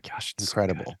 Oh my gosh, it's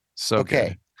Incredible. So good.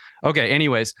 Okay. Okay.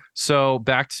 Anyways, so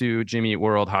back to Jimmy Eat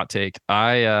World hot take.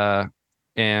 I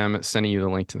am sending you the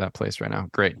link to that place right now.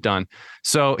 Great, done.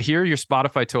 So here are your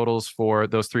Spotify totals for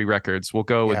those 3 records. We'll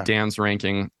go Yeah. with Dan's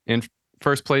ranking. In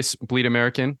first place, Bleed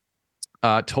American.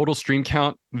 Total stream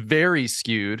count very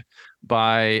skewed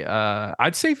by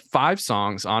I'd say 5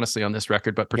 songs honestly on this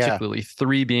record, but particularly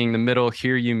 3 being the middle,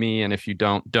 Hear You Me, and If You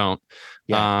Don't.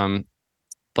 Yeah.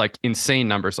 Like insane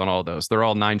numbers on all of those. They're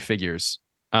all 9 figures.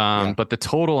 But the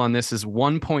total on this is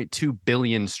 1.2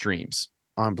 billion streams.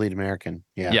 On Bleed American.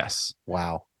 Yeah. Yes.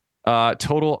 Wow.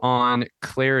 Total on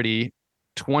Clarity,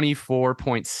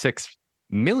 24.6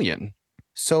 million.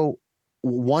 So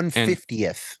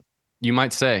 1/50th. You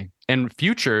might say. And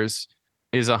Futures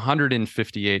is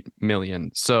 158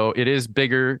 million. So it is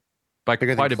bigger by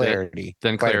Bigger quite than a bit Clarity.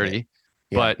 than Quite a bit. Clarity,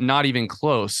 Yeah. but not even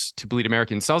close to Bleed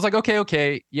American. So I was like,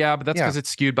 okay. Yeah, but that's Yeah. because it's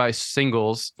skewed by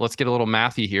singles. Let's get a little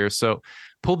mathy here. So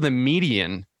pulled the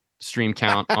median stream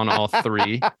count on all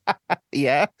 3.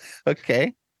 Yeah.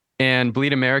 Okay. And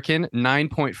Bleed American,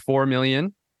 9.4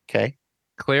 million. Okay.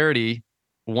 Clarity,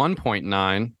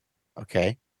 1.9.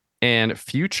 Okay. And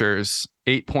Futures,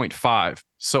 8.5.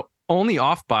 So only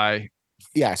off by,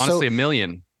 Yeah. honestly, So a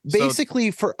million. So-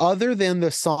 basically, for other than the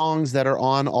songs that are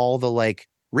on all the like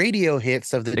radio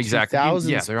hits of the exactly. 2000s,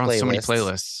 Yeah, they're on so many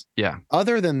playlists. Yeah.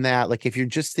 Other than that, like if you're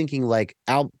just thinking like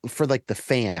out for like the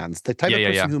fans, the type Yeah, of yeah,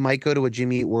 person yeah. who might go to a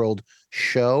Jimmy Eat World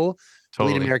show,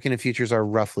 Totally. Bleed American and Futures are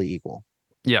roughly equal.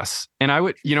 Yes. And I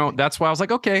would, that's why I was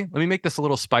like, okay, let me make this a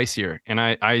little spicier. And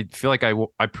I feel like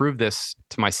I proved this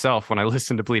to myself when I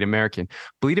listened to Bleed American.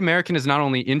 Bleed American is not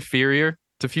only inferior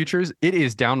to Futures, it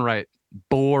is downright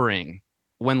boring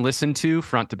when listened to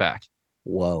front to back.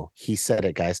 Whoa, he said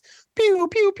it, guys. Pew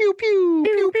pew pew pew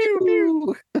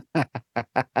pew pew.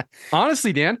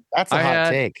 Honestly, Dan, That's a I hot had-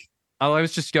 take. I'm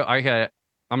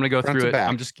going to go Front through to it. back.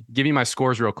 I'm just giving you my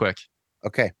scores real quick.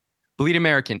 Okay. Bleed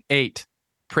American, 8.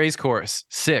 Praise Chorus,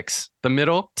 6. The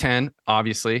Middle, 10,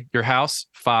 obviously. Your House,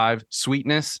 5.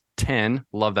 Sweetness, 10.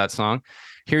 Love that song.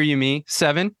 Hear You Me,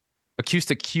 7.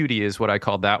 Acoustic Cutie is what I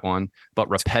called that one, but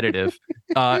repetitive.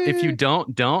 If you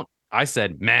don't, I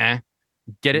said, meh.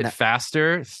 Get it Nah.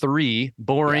 faster, 3.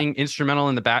 Boring, instrumental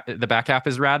in the back half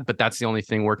is rad, but that's the only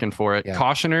thing working for it. Yeah.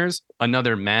 Cautioners,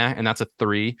 another meh, and that's a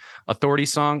 3. Authority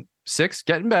Song, 6,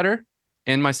 getting better.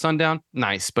 And my Sundown,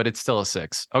 nice, but it's still a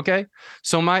 6. Okay.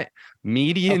 So my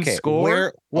median Okay,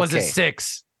 score was a okay.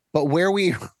 6. But where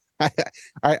we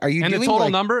are you And the doing total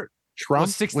like number Trump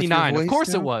was with your 69. Of voice course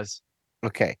now? it was.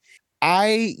 Okay.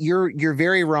 You're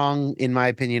very wrong in my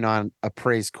opinion on a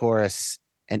praise chorus,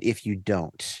 and if you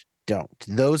don't.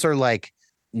 Those are like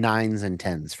 9s and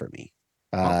 10s for me.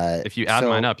 If you add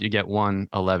mine up, you get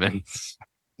 111.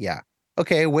 Yeah.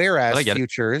 Okay, whereas I get it.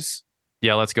 Futures,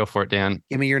 Yeah, let's go for it, Dan.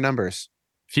 give me your numbers.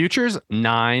 Futures,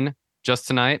 9. Just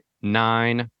Tonight,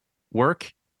 9. Work,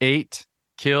 8.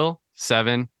 Kill,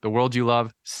 7. The World You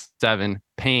Love, 7.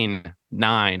 Pain,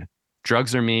 9.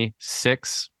 Drugs Are Me,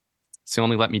 6. So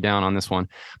only let me down on this one.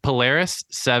 Polaris,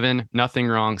 7. Nothing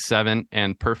Wrong, 7.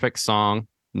 And Perfect Song,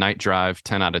 Night Drive,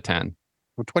 10 out of 10.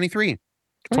 We're 23.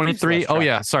 23. Oh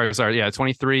yeah, sorry. Yeah,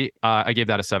 23. I gave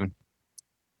that a 7.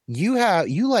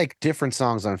 You like different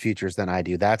songs on Futures than I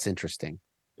do. That's interesting.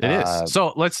 It is.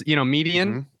 So let's,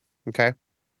 median Okay.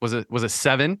 was a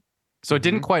 7. So it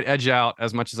didn't quite edge out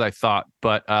as much as I thought,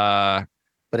 but But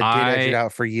it did edge it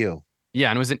out for you. yeah,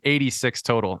 and it was an 86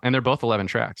 total, and they're both 11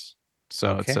 tracks.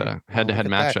 So it's a head-to-head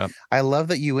matchup. I love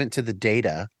that you went to the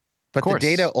data, but the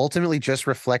data ultimately just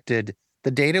reflected.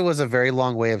 The data was a very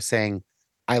long way of saying,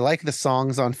 I like the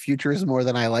songs on Futures more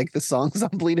than I like the songs on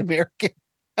Bleed American.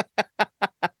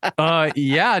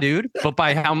 Yeah, dude. But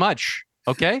by how much?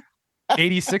 Okay.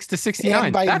 86 to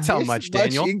 69. That's how much,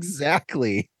 Daniel.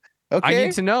 Exactly. Okay. I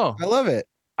need to know. I love it.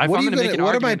 If I'm going to make an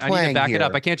argument, I need to back here? it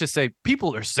up. I can't just say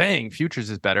people are saying Futures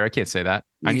is better. I can't say that.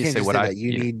 I need to say what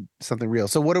you need something real.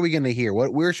 So what are we going to hear?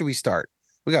 Where should we start?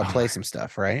 We got to play some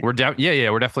stuff, right? We're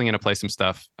we're definitely going to play some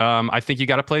stuff. I think you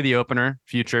got to play the opener,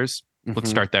 Futures.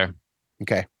 Let's start there.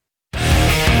 Okay.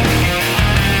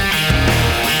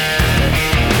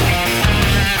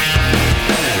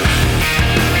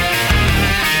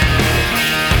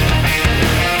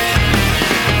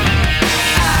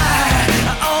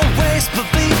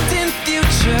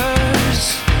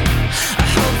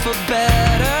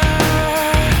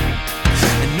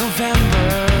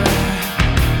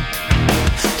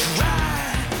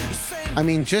 I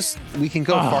mean, we can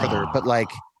go farther, but like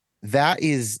that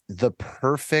is the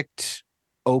perfect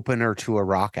opener to a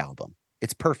rock album.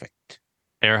 It's perfect.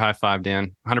 Air high five,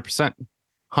 Dan. 100%.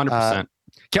 100%.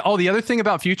 The other thing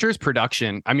about Futures,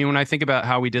 production. I mean, when I think about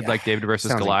how we did like David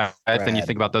versus Goliath, and you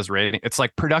think about those ratings, it's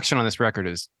like production on this record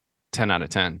is 10 out of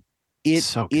 10.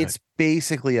 It's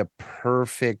basically a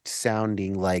perfect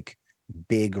sounding like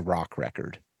big rock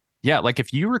record. Yeah, like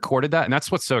if you recorded that, and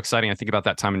that's what's so exciting, I think, about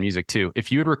that time in music too.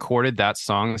 If you had recorded that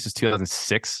song, this is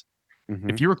 2006.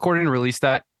 If you recorded and released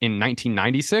that in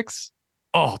 1996,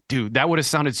 oh, dude, that would have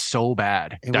sounded so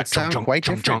bad. It would sound quite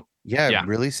different. Yeah, it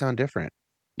really sound different.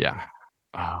 Yeah.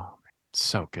 Oh,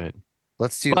 so good.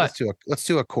 Let's do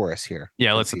a chorus here.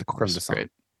 Yeah, let's do the chorus. From the song.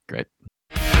 Great.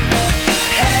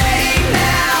 Hey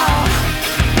now,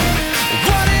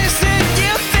 what is it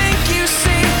you think you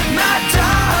see, my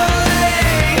darling?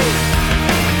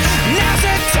 Now's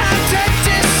the time to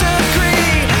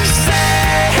disagree.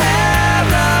 Say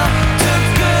hello to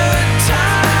good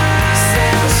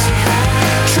times.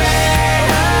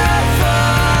 Trade up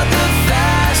for the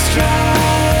fast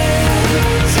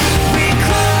drives. We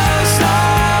close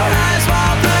our eyes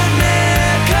while the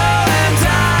nickel and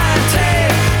dime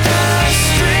take the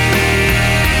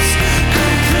streets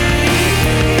completely.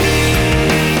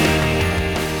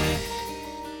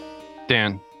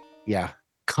 Dan. Yeah.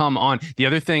 Come on. The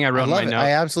other thing I wrote in my notes.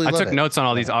 I absolutely took notes on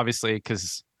all these, obviously,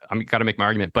 because I'm got to make my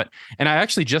argument. And I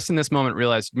actually just in this moment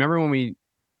realized, remember when we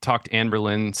talked Anne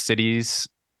Boleyn Cities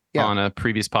on a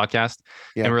previous podcast?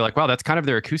 Yeah. And we were like, wow, that's kind of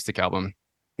their acoustic album.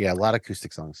 Yeah, a lot of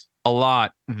acoustic songs. A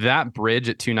lot. That bridge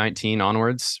at 219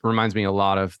 onwards reminds me a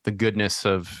lot of the goodness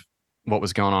of what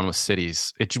was going on with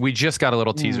Cities. We just got a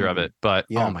little teaser of it, but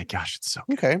oh my gosh, it's so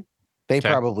good. Okay. They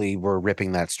probably were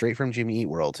ripping that straight from Jimmy Eat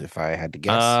World, if I had to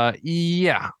guess.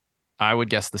 Yeah, I would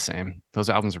guess the same. Those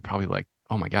albums are probably like,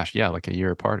 oh my gosh, yeah, like a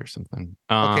year apart or something.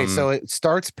 Okay, so it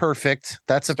starts perfect.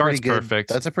 That's a pretty good. Perfect.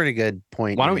 That's a pretty good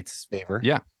point. Why don't we? Favor.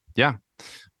 Yeah.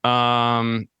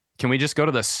 Can we just go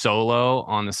to the solo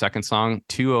on the second song?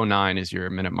 209 is your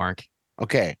minute mark.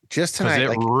 Okay, just tonight,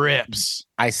 it rips.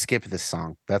 I skipped this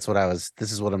song. That's what I was.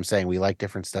 This is what I'm saying. We like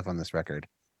different stuff on this record.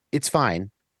 It's fine.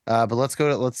 But let's go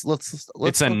to let's.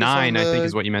 It's a 9, I think,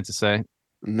 is what you meant to say.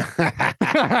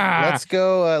 Let's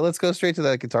go. Let's go straight to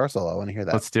that guitar solo. I want to hear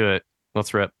that. Let's do it.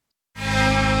 Let's rip.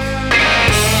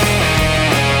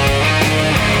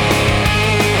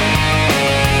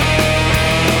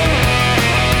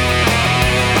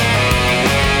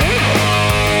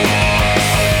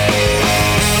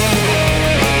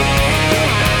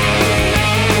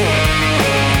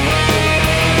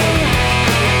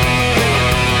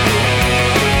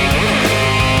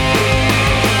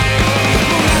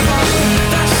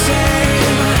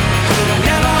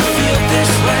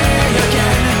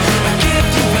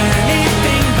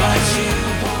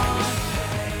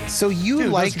 So you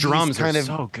like those drums kind are of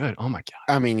so good. Oh my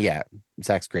god. I mean, yeah,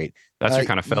 Zach's great. That's your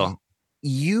kind of fill.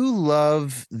 You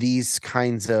love these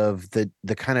kinds of the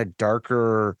kind of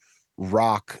darker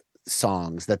rock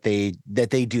songs that they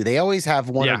do. They always have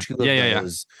one or two of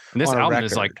those. And this album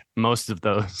is like most of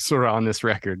those are on this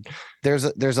record. There's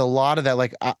a lot of that,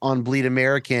 like on Bleed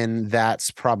American.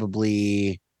 That's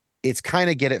probably it's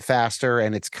kind of Get It Faster,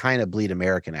 and it's kind of Bleed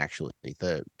American actually.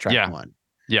 The track one,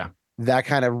 that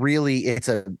kind of really it's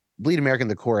a Bleed American.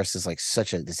 The chorus is like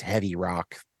such this heavy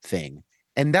rock thing,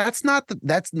 And that's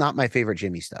not my favorite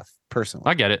Jimmy stuff, personally.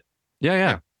 I get it.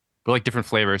 Yeah. But like different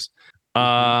flavors.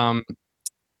 Yeah,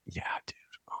 dude.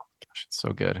 Oh my gosh, it's so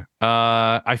good.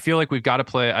 I feel like we've got to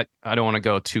play. I don't want to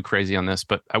go too crazy on this,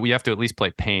 but we have to at least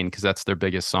play Pain because that's their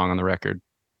biggest song on the record.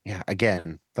 Yeah,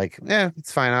 again, like,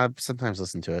 it's fine. I sometimes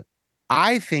listen to it.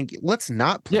 I think let's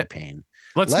not play Pain.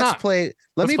 Let's not play.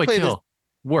 Let me play Kill. this.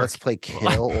 Work. Let's play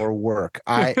Kill or Work.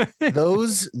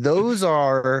 Those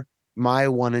are my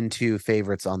 1 and 2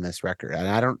 favorites on this record,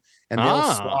 and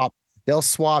they'll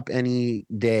swap any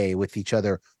day with each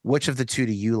other. Which of the two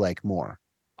do you like more?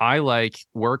 I like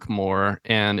Work more,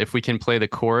 and if we can play the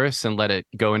chorus and let it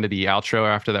go into the outro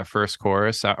after that first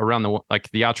chorus, around the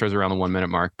outro is around the 1 minute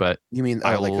mark. But you mean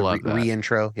I like love the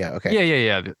re-intro? Yeah. Okay.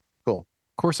 Yeah. Cool.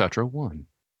 Chorus outro 1.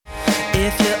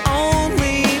 If you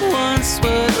only once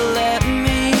would let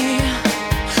me,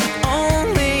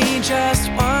 only just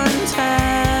one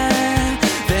time,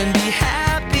 then be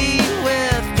happy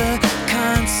with the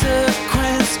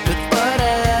consequence, with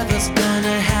whatever's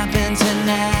gonna happen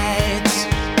tonight.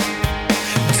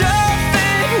 Don't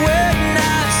think we're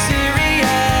not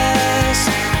serious,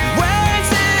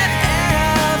 words it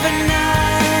ever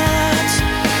not.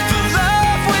 The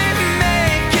love we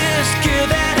make is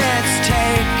give and it's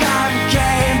take. I'm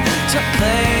game to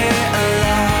play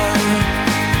along.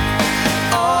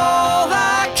 All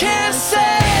I can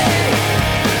say,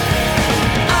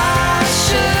 I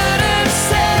shouldn't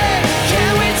say,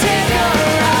 can we take a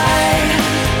ride?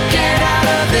 Get out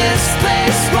of this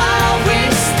place while we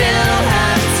still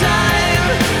have time.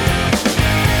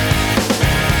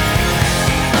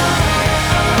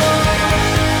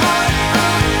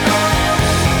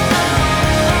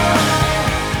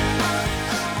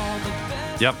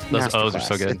 Yep, those O's are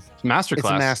so good. It's a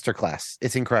Masterclass. masterclass.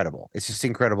 It's incredible. It's just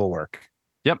incredible work.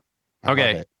 Yep. I love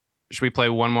Okay. it. Should we play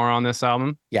one more on this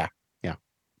album? Yeah.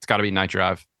 It's got to be Night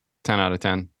Drive. 10 out of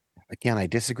 10. Again, I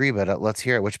disagree, but let's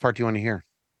hear it. Which part do you want to hear?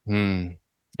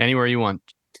 Anywhere you want.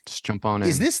 Just jump on in.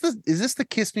 Is this the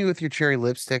Kiss Me With Your Cherry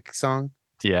Lipstick song?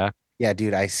 Yeah. Yeah,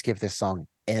 dude, I skip this song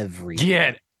every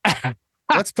Get.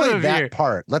 Let's play Out of that here.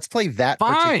 part. Let's play that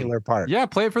Fine. particular part. Yeah,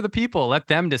 play it for the people. Let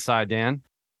them decide, Dan.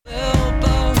 We'll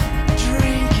both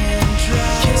drink and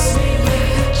drive. Kiss me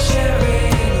with a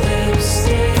cherry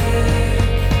lipstick.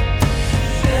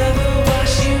 Never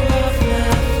wash you off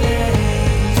my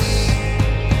face.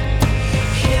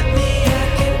 Hit me, I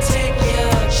can take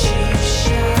your cheap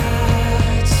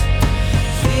shots.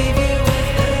 Leave you with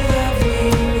the love we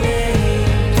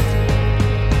made.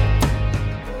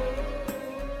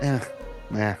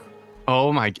 Yeah.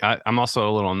 Oh my God. I'm also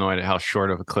a little annoyed at how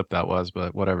short of a clip that was,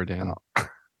 but whatever, Dan.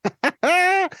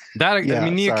 I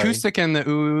mean, the sorry. acoustic and the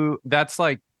ooh, that's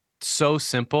like so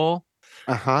simple,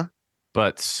 Uh-huh.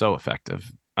 but so effective.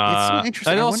 It's so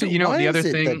interesting. And I also, wonder, why the other is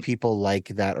it thing, that people like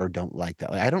that or don't like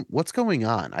that. Like, what's going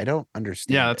on? I don't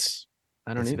understand. yeah, it.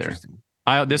 I don't It's either. interesting.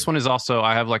 This one is also,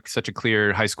 I have like such a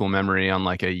clear high school memory on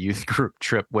like a youth group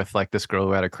trip with like this girl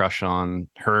who had a crush on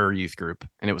her youth group.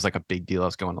 And it was like a big deal. I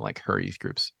was going to like her youth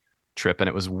group's trip, and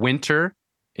it was winter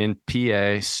in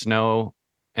PA, snow.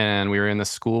 And we were in the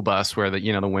school bus where the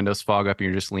windows fog up and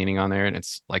you're just leaning on there. And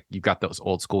it's like, you've got those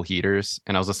old school heaters.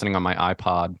 And I was listening on my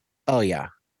iPod Oh yeah.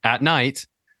 at night,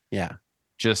 Yeah.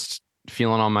 just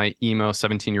feeling all my emo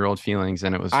 17-year-old feelings.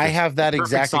 And it was, I just have that the perfect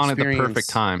exact song at the experience. perfect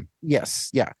time. Yes.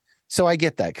 Yeah. So I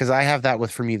get that because I have that with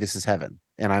For Me This Is Heaven,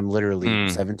 and I'm literally Mm.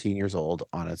 17 years old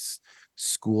on a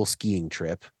school skiing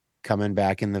trip, coming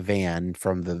back in the van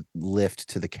from the lift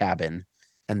to the cabin,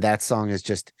 and that song is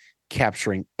just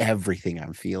capturing everything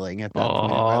I'm feeling at that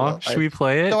point. Oh, should we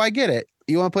play it? So I get it.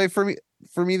 You want to play For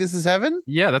Me This Is Heaven?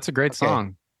 Yeah, that's a great Okay.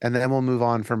 song. And then we'll move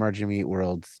on from our Jimmy Eat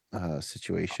World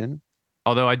situation.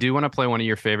 Although I do want to play one of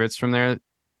your favorites from there.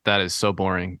 That is so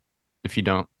boring. If you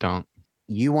don't.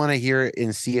 You want to hear it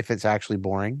and see if it's actually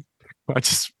boring? I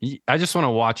just want to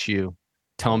watch you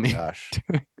tell me. Gosh.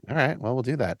 All right. Well, we'll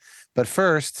do that. But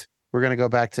first, we're going to go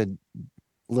back to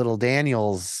little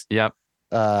Daniel's Yep.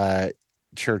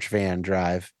 church van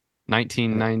drive.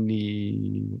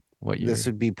 1990. What year? This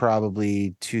would be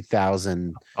probably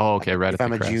 2000. Oh, okay. Right. If at I'm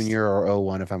the a crest. junior, or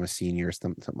 01 if I'm a senior, or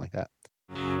something like that.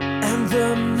 And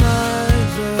the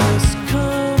mother's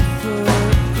comfort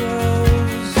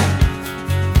grows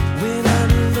when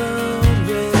I'm alone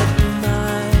with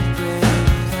my great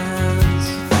plans.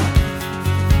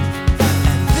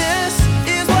 And this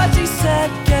is what she said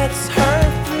gets her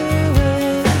through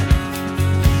it.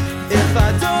 If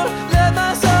I don't let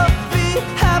myself be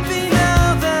happy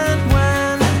now, then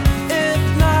when? If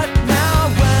not now,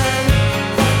 when?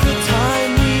 The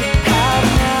time we have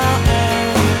now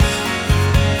ends.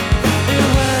 And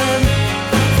when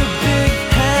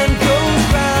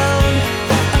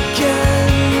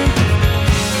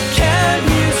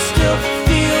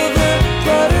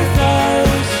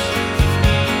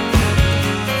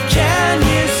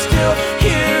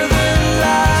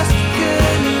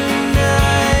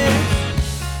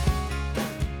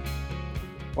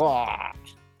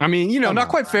I mean, you know, Come not on.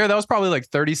 quite fair. That was probably like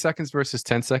 30 seconds versus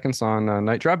 10 seconds on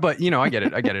Night Drive, but you know, I get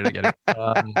it.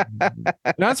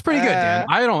 That's pretty good, Dan.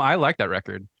 I like that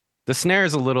record. The snare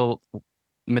is a little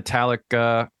metallic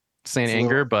Saint It's a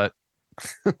Anger, little- but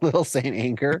Little Saint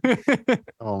Anger.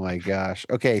 Oh my gosh.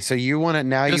 Okay, so you want to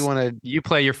now? Just- You want to? you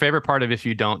play your favorite part of If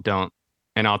You Don't,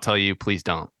 and I'll tell you, please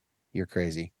don't. You're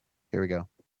crazy. Here we go.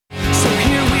 So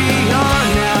here we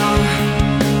are now.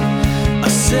 A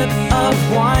sip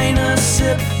of wine, a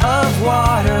sip of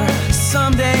water.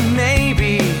 Someday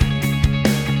maybe,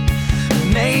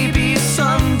 maybe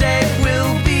someday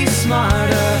we'll be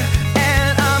smarter.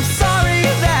 And I'm sorry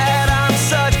that I'm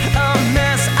such a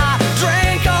mess. I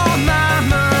drank all my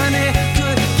money,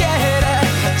 could get it.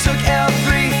 I took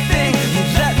everything you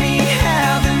let me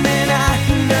have, and then I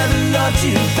never loved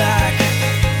you back.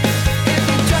 If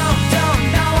you don't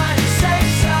know what to say,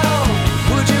 so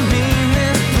would you mean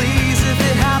this, please, if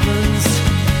it happens?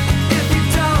 If you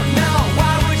don't know,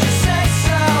 why would you say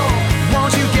so?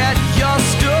 Won't you get your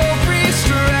story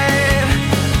straight?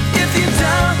 If you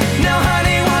don't know,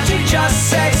 honey, won't you just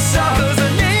say so? 'Cause I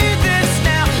need this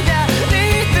now, yeah,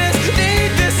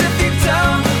 need this. If you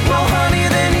don't, well, honey,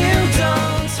 then you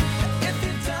don't. If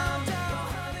you don't know,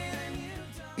 honey, then you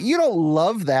don't. You don't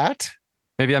love that.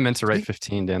 Maybe I meant to write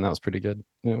 15, Dan. That was pretty good.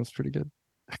 Yeah, it was pretty good.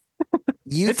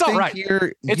 You It's all think right.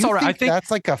 You're, It's you all right. I think-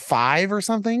 that's like a 5 or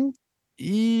something.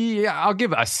 Yeah, I'll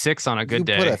give it a 6 on a good you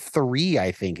day. put a 3,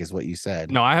 I think, is what you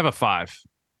said. No, I have a 5.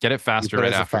 Get it faster put it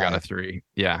right as a after I got a 5. 3.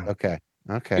 Yeah. Okay.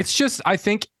 Okay. It's just, I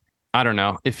think, I don't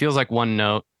know. It feels like one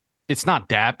note. It's not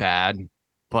that bad,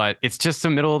 but it's just a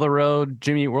middle of the road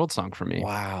Jimmy Eat World song for me.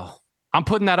 Wow. I'm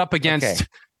putting that up against Okay.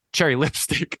 Cherry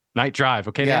Lipstick, Night Drive.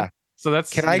 Okay. Yeah. Dan? So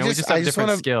that's, Can you I know, we just- just I have just different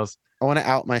wanna- skills. I want to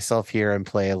out myself here and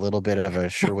play a little bit of a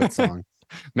Sherwood song.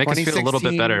 Make us feel a little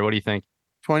bit 2016 better. What do you think?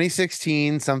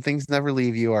 2016, Some Things Never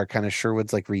Leave You, our kind of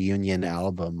Sherwood's like reunion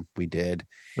album we did.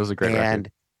 It was a great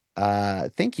record.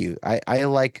 And thank you. I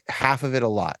like half of it a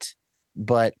lot,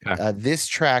 but Okay. this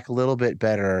track a little bit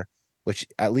better, which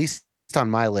at least on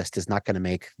my list is not going to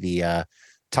make the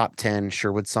top 10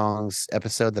 Sherwood songs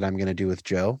episode that I'm going to do with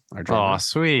Joe, our drummer, Oh,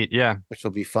 sweet. Yeah. which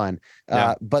will be fun.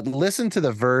 Yeah. But listen to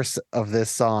the verse of this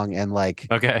song and like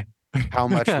Okay. how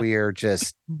much we are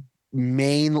just Copy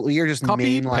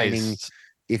mainlining paste.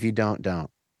 If You Don't,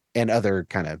 and other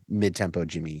kind of mid-tempo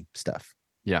Jimmy stuff.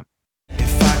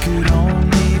 If I could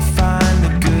only find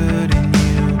the good in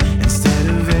you instead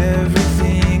of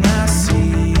everything I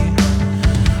see,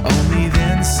 only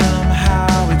then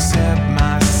somehow accept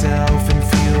myself and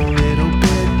feel a little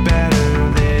bit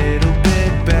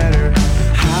better.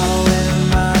 How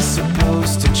am I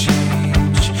supposed to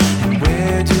change? And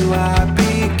where do I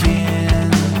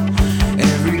begin?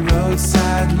 Every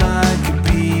roadside line could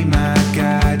be my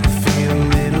guide to feel a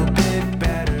little bit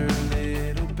better.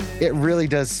 It really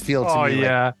does feel to Oh, me like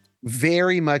yeah.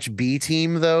 very much B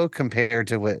team though, compared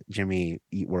to what Jimmy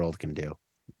Eat World can do.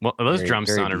 Well, those very- drums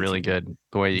very sounded really decent. good.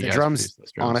 The way you The guys drums, produced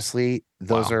those drums. honestly,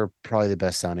 those Wow. are probably the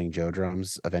best sounding Joe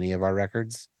drums of any of our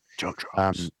records. Joe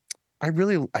drums. I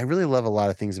really love a lot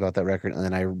of things about that record, and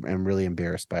then I am really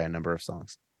embarrassed by a number of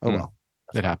songs. Oh Hmm. well.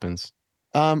 It happens.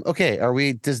 Okay.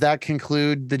 Does that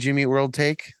conclude the Jimmy Eat World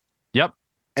take? Yep.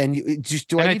 And you just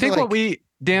do And I I need think to, what we,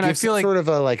 Dan, I give feel like sort of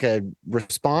a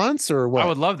response or what? I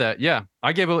would love that. Yeah.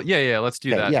 I gave it. Yeah. Let's do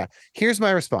Okay, that. Yeah. Here's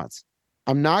my response.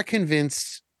 I'm not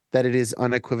convinced that it is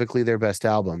unequivocally their best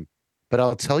album, but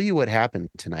I'll tell you what happened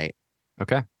tonight.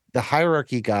 Okay. The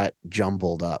hierarchy got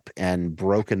jumbled up and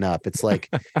broken up. It's like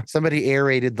somebody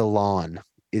aerated the lawn,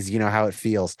 is how it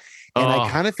feels. And I Oh.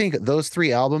 kind of think those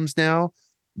 3 albums now,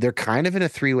 they're kind of in a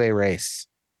 3-way race.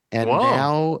 And Whoa.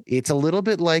 now it's a little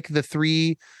bit like the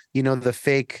 3, the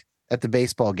fake at the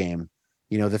baseball game,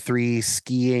 the 3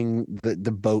 skiing,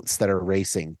 the boats that are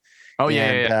racing. Oh, yeah.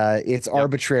 And, yeah. it's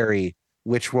arbitrary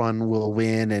which one will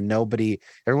win, and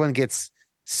everyone gets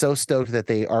so stoked that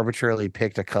they arbitrarily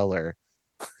picked a color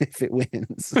if it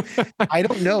wins. I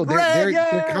don't know. They're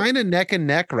Red, kind of neck and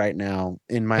neck right now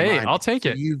in my Hey, mind. I'll take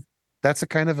it. That's a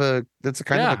kind of a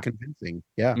Yeah. convincing.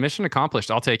 Yeah. Mission accomplished.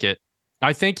 I'll take it.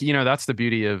 I think, that's the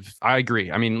beauty of, I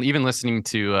agree. I mean, even listening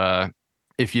to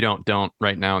If You Don't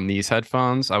right now in these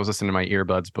headphones, I was listening to my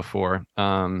earbuds before.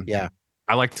 Yeah.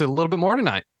 I liked it a little bit more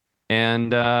tonight.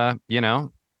 And,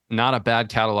 not a bad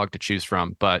catalog to choose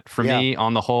from. But for Yeah. me,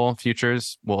 on the whole,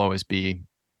 Futures will always be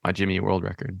my Jimmy Eat World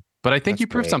record. But I think That's you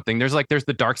proved great. something. There's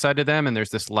the dark side to them, and there's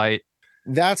this light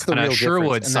That's the kind real of Sherwood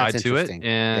difference, and side that's to it. interesting.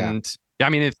 Yeah. And I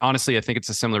mean, honestly, I think it's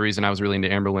a similar reason I was really into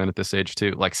Amberland at this age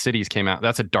too. Like Cities came out.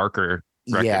 That's a darker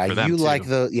record Yeah, for them you too. like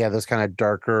those kind of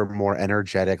darker, more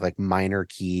energetic, like minor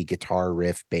key guitar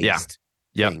riff based. Yeah.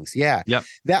 Yep. things. Yeah. Yep.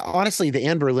 That honestly, the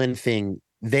Anne Boleyn thing,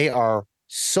 they are Anne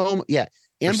They're so Boleyn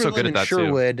good at and that, too.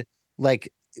 Sherwood,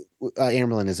 like Anne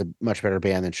Boleyn is a much better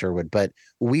band than Sherwood, but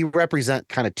we represent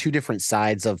kind of two different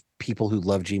sides of people who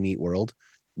love Jimmy Eat World,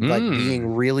 like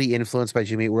being really influenced by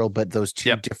Jimmy Eat World, but those two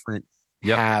Yep. different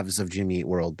Yep. halves of Jimmy Eat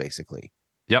World, basically.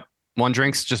 Yep. One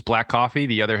drinks just black coffee.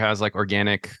 The other has like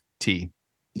organic tea.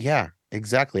 Yeah,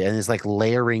 exactly. And it's like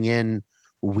layering in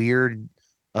weird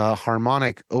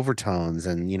harmonic overtones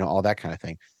and, you know, all that kind of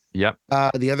thing. Yep.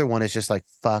 The other one is just like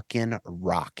fucking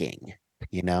rocking,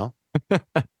 you know?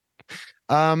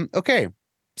 Okay.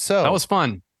 So That was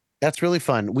fun. that's really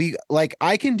fun.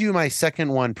 I can do my second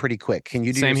one pretty quick. Can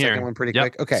you do Same your here. second one pretty Yep.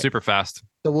 quick? Okay. Super fast.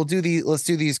 So let's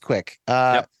do these quick.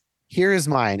 Yep. Here is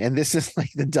mine. And this is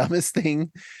like the dumbest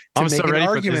thing to I'm make so an ready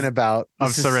for argument this. about. I'm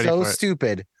This so is ready so for it.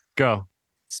 stupid. Go.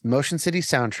 Motion City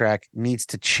soundtrack needs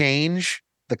to change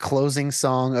the closing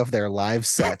song of their live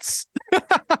sets.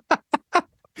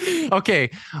 Okay.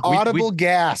 Audible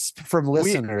gasp from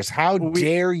listeners. How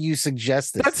dare you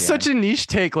suggest this? That's such a niche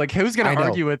take. Like, who's going to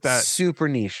argue with that? Super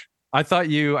niche. I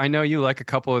know you like a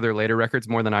couple of their later records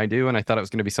more than I do, and I thought it was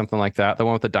going to be something like that. The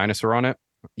one with the dinosaur on it.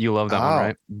 You love that one,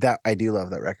 right? That I do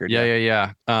love that record.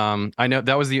 Yeah. I know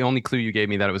that was the only clue you gave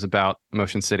me that it was about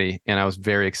Motion City, and I was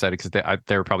very excited because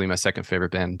they were probably my second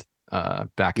favorite band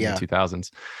back in the 2000s.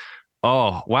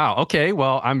 Oh, wow. Okay.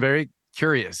 Well, I'm very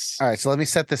curious. All right, so let me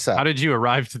set this up. How did you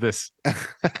arrive to this?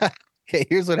 Okay,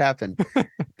 here's what happened.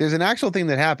 There's an actual thing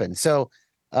that happened. So,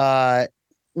 I'll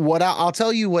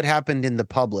tell you what happened in the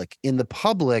public. In the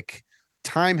public,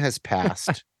 time has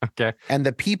passed. Okay. And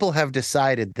the people have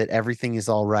decided that Everything Is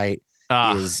All Right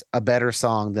is a better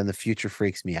song than The Future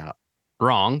Freaks Me Out.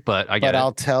 Wrong, but I get it.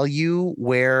 I'll tell you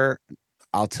where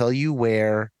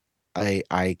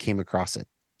I came across it.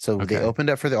 So they opened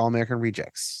up for the All American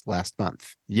Rejects last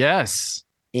month. Yes.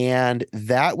 And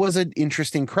that was an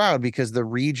interesting crowd because the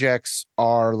Rejects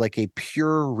are like a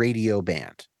pure radio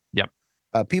band. Yep.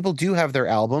 People do have their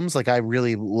albums. Like I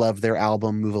really love their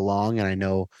album Move Along, and I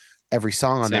know every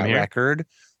song on Same that here. record.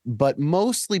 But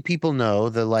mostly people know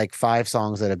the like 5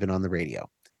 songs that have been on the radio.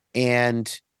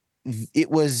 And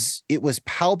it was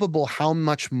palpable how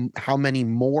many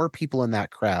more people in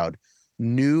that crowd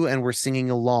knew and were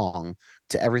singing along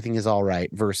to Everything Is All Right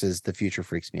versus The Future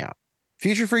Freaks Me Out.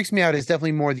 Future Freaks Me Out is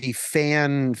definitely more the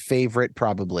fan favorite,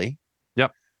 probably.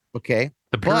 Yep. Okay.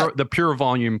 The pure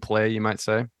volume play, you might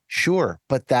say. Sure.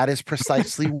 But that is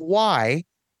precisely why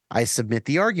I submit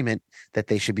the argument that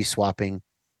they should be swapping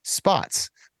spots,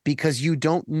 because you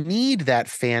don't need that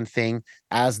fan thing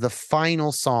as the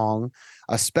final song,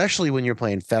 especially when you're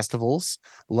playing festivals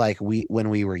like when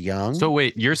we were young. So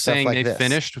wait, you're stuff saying like they this.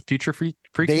 finished with Future Freaks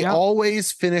They Me Out?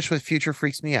 always finish with Future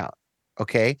Freaks Me Out.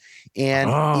 Okay. And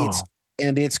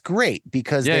it's great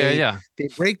because they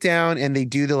break down and they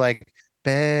do the like,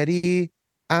 Betty,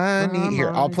 I need here.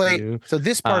 I'll play. you. So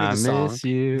this part of the song, miss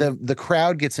you. the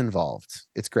crowd gets involved.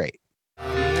 It's great.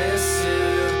 Miss you.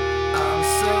 I'm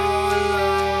so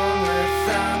alone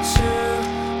without you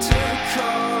to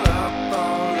call up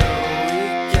on the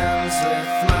weekends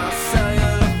with my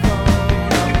cellular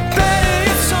phone. Betty,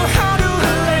 it's so hard to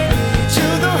relate to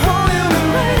the whole human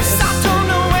race. I don't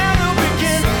know where to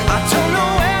begin.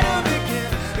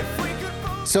 If we could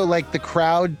both So like the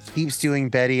crowd keeps doing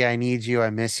Betty, I need you, I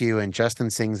miss you, and Justin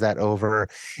sings that over,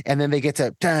 and then they get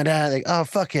to da da, like, oh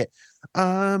fuck it,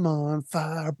 I'm on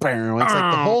fire. It's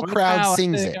like the whole crowd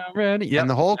sings it, and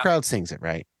the whole crowd sings it,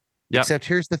 right? Yep. Except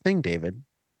here's the thing, David.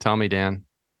 Tell me, Dan.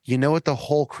 You know what the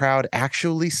whole crowd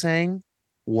actually sang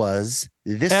was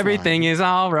this. Everything line. is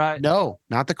all right. No,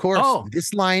 not the chorus. Oh.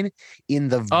 This line in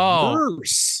the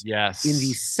verse. Yes. In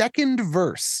the second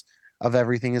verse of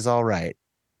Everything Is All Right.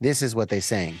 This is what they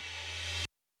sang.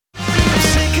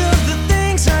 sick of the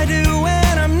things I do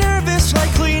when I'm nervous, like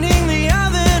cleaning the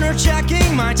oven or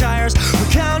checking my tires, or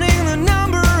counting the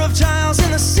number of tiles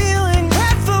in the ceiling.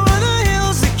 Head for the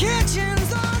hills, the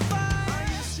kitchen's on fire.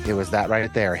 It was that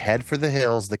right there. Head for the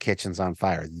hills, the kitchen's on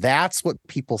fire. That's what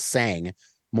people sang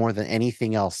more than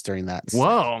anything else during that. set.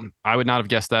 Whoa. I would not have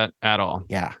guessed that at all.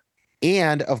 Yeah.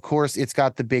 And of course, it's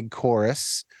got the big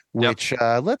chorus, which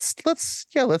let's get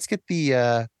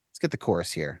the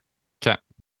chorus here. Okay.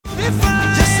 If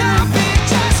I just stop it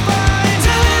just fine,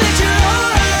 tell me that you're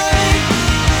alright.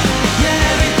 Yeah,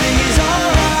 everything is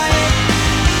alright.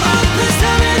 Oh, please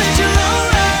tell me that you're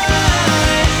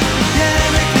alright. Yeah,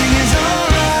 everything is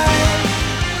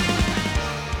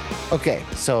alright. Okay,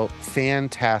 so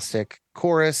fantastic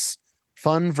chorus,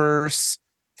 fun verse,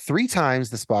 3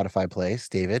 times the Spotify plays,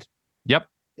 David. Yep.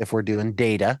 If we're doing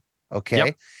data, okay.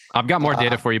 Yep. I've got more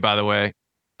data for you, by the way.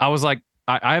 I was like,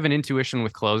 I have an intuition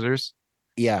with closers.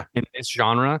 Yeah. in this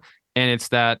genre, and it's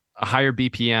that higher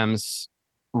BPMs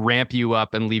ramp you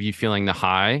up and leave you feeling the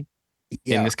high in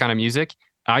Yeah. this kind of music.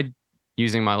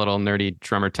 Using my little nerdy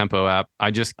drummer tempo app,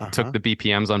 I just took the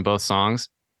BPMs on both songs.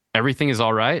 Everything is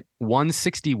all right.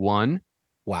 161.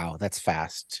 Wow, that's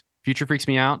fast. Future Freaks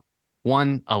Me Out.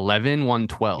 111,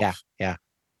 112.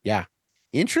 Yeah.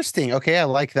 Interesting. Okay, I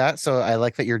like that. So I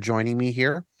like that you're joining me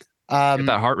here. Get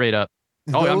that heart rate up.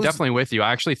 Oh, I'm those- definitely with you.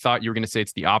 I actually thought you were going to say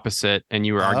it's the opposite and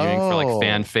you were arguing for like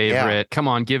fan Oh, favorite. yeah. Come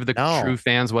on, give the No. true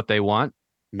fans what they want.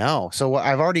 No. So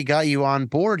I've already got you on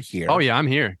board here. Oh yeah, I'm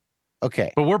here.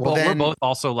 Okay. But we're Well, both then, we're both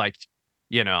also like,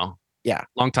 you know, Yeah.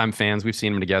 longtime fans. We've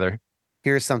seen them together.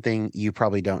 Here's something you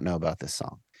probably don't know about this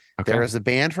song. Okay. There is a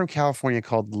band from California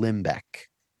called Limbeck,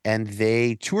 and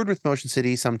they toured with Motion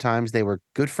City sometimes. They were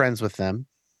good friends with them.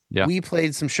 Yeah. We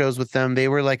played some shows with them. They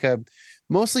were like a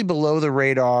mostly below the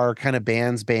radar kind of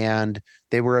band.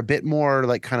 They were a bit more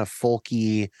like kind of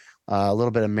folky, a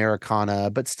little bit Americana,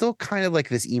 but still kind of like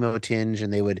this emo tinge,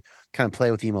 and they would kind of play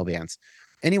with emo bands.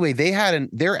 Anyway, they had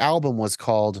their album was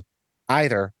called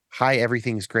either Hi,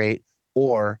 Everything's Great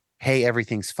or Hey,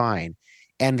 Everything's Fine.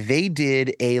 And they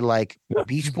did a like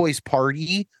Beach Boys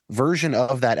party version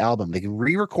of that album. They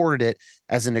re-recorded it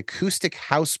as an acoustic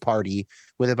house party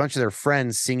with a bunch of their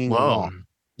friends singing along.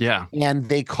 Yeah. And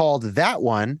they called that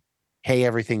one Hey,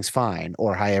 Everything's Fine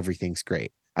or Hi, Everything's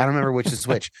Great. I don't remember which is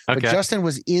which, but Okay. Justin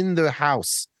was in the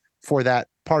house for that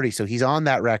party. So he's on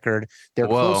that record. They're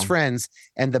Whoa. close friends.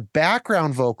 And the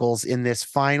background vocals in this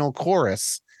final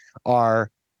chorus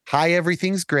are Hi,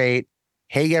 Everything's Great.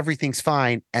 Hey, Everything's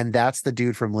Fine. And that's the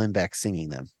dude from Limbeck singing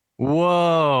them.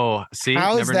 Whoa. See,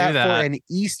 How is never that knew that. for an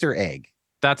Easter egg?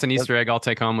 That's an Easter egg I'll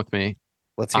take home with me.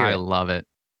 Let's hear I it. love it.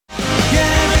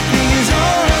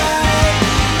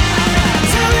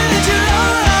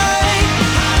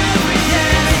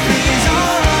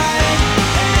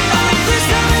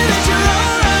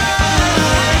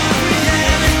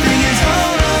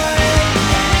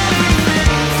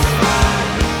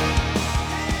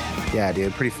 Yeah,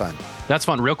 dude, pretty fun. That's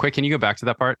fun. Real quick, can you go back to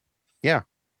that part? Yeah.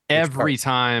 Every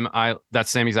time that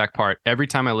same exact part, every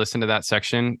time I listen to that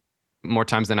section, more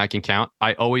times than I can count,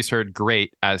 I always heard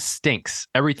great as stinks.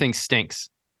 Everything stinks.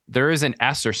 There is an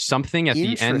S or something at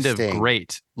the end of Interesting.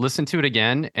 great. Listen to it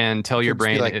again and tell your Could just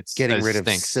be brain like it's getting as rid of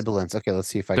stinks. sibilance. Okay, let's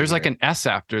see if I There's can like hear an S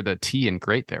after the T in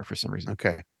great there for some reason. it.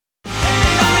 Okay.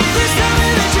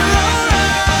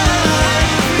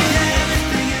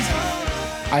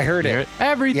 I heard You hear it.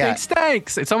 Everything Yeah.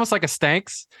 stinks. It's almost like a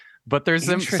stanks, but there's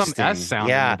some Interesting. S sound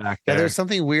Yeah. in the back Yeah, there. there's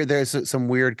something weird. There's some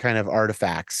weird kind of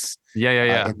artifacts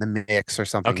Yeah. in the mix or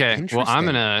something. Okay. Well, I'm Interesting.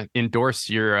 gonna endorse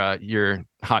your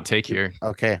hot take here.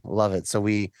 Okay, love it. So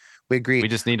we agree. We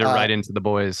just need to write into the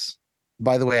boys.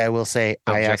 By the way, I will say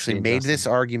Of I Jesse actually and made this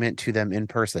Justin. argument to them in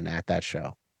person at that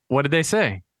show. What did they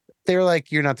say? They were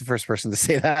like, "You're not the first person to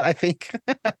say that." I think.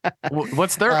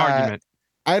 What's their argument?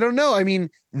 I don't know. I mean,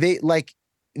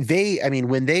 I mean,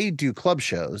 when they do club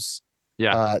shows,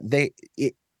 Yeah.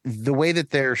 the way that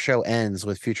their show ends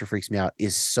with Future Freaks Me Out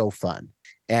is so fun.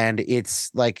 And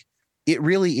it's like, it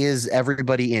really is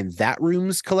everybody in that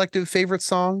room's collective favorite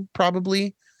song,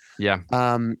 probably. Yeah.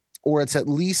 Or it's at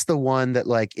least the one that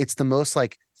like, it's the most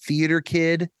like theater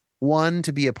kid one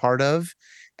to be a part of.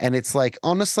 And it's like,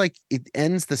 almost like it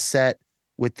ends the set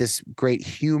with this great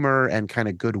humor and kind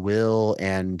of goodwill.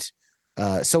 And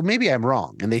so maybe I'm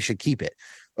wrong and they should keep it.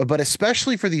 But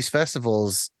especially for these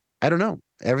festivals, I don't know.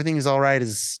 Everything is all right.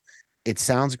 It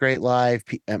sounds great live.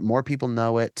 More people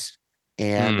know it.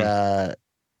 And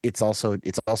it's also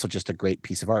just a great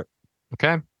piece of art.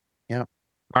 Okay. Yeah. All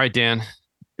right, Dan.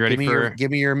 You ready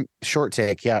Give me your short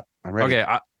take. Yeah, I'm ready.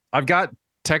 Okay. I've got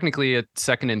technically a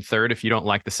second and third if you don't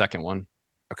like the second one.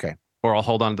 Okay. Or I'll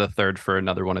hold on to the third for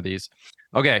another one of these.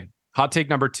 Okay. Hot take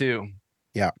number 2.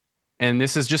 Yeah. And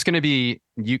this is just going to be,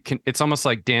 it's almost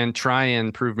like, Dan, try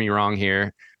and prove me wrong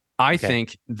here. I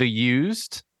think The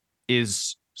Used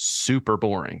is super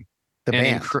boring. The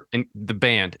band. And the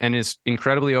band and is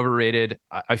incredibly overrated.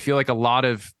 I feel like a lot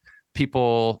of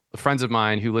people, friends of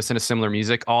mine who listen to similar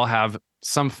music, all have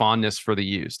some fondness for The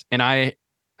Used. And I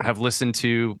have listened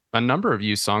to a number of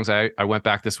Used songs. I went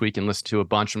back this week and listened to a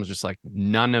bunch and was just like,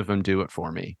 none of them do it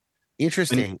for me.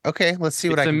 Interesting. Okay, let's see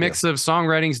what I It's can a mix of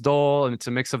songwriting's dull and it's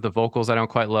a mix of the vocals I don't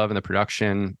quite love and the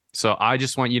production. So I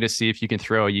just want you to see if you can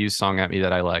throw a Used song at me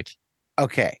that I like. do.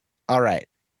 Okay. All right.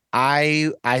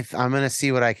 I'm gonna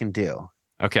see what I can do.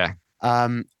 Okay.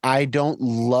 I don't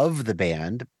love the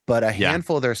band, but a Yeah.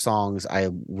 handful of their songs I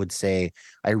would say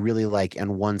I really like,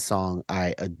 and one song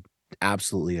I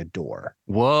absolutely adore.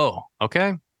 Whoa.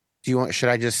 Okay. Should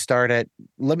I just start at,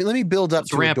 let me build up Let's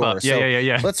to ramp a door. up.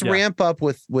 Yeah. Let's Yeah. ramp up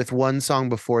with one song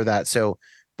before that. So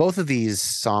both of these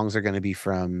songs are going to be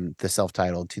from the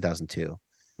self-titled 2002. Okay.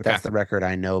 That's the record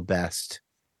I know best.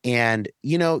 And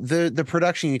the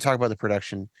production, you talk about the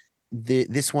production.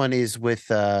 This one is with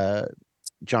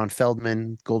John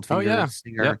Feldman, Goldfinger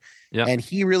singer. Yep. And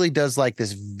he really does like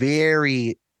this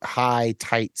very high,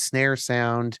 tight snare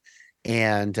sound,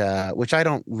 and which I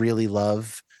don't really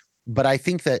love, but I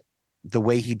think that the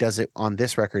way he does it on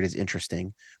this record is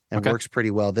interesting and works pretty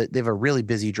well. They have a really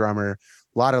busy drummer,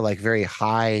 a lot of like very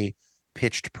high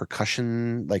pitched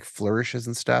percussion, like flourishes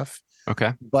and stuff.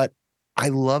 Okay. But I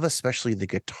love especially the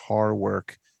guitar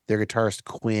work. Their guitarist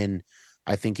Quinn,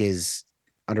 I think, is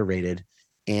underrated.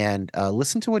 And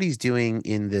listen to what he's doing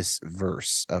in this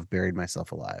verse of Buried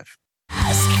Myself Alive.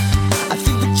 I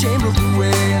think the chain broke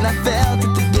away, and I felt it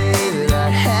the day that I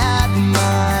had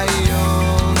my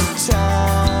own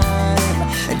time,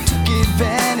 and took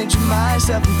advantage of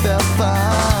myself and felt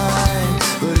fine.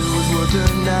 But it was worth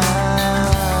the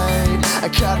night. I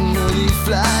caught an early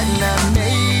flight and I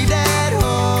made it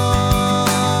home.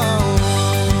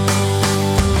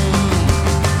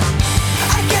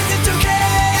 I guess it's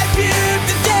okay if you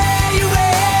the day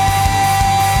away.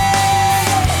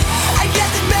 I guess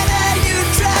it's better you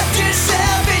trapped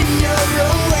yourself in your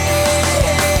own way.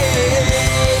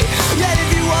 That if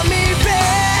you want me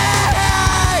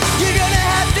back, you're gonna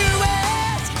have to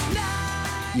ask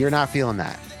now. You're not feeling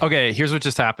that. Okay, here's what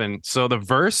just happened. So the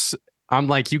verse, I'm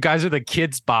like, you guys are the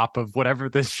kids bop of whatever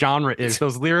this genre is.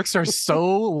 Those lyrics are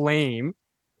so lame,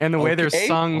 and the way they're Okay,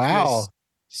 sung wow. is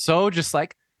so just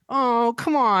like, oh,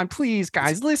 come on, please,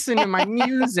 guys, listen to my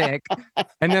music.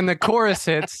 And then the chorus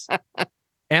hits,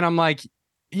 and I'm like,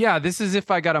 yeah, this is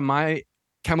if I got a My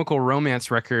Chemical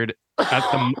Romance record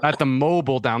at the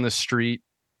mobile down the street,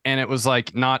 and it was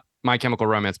like not My Chemical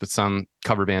Romance, but some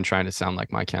cover band trying to sound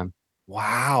like My Chem.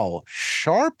 Wow.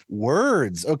 Sharp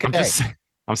words. Okay.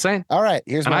 I'm saying. All right.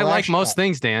 Here's And my I last like most shot.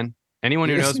 things, Dan. Anyone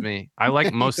who knows me, I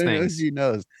like most Who knows, things. he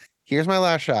knows. Here's my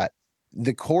last shot.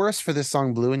 The chorus for this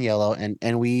song, Blue and Yellow,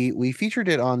 and we featured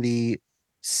it on the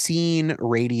Scene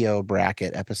Radio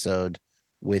Bracket episode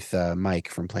with Mike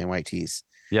from Plain White Tees.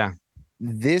 Yeah.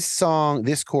 This song,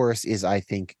 this chorus is, I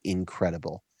think,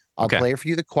 incredible. I'll Okay. play for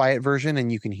you the quiet version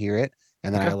and you can hear it.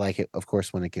 And then Okay. I like it, of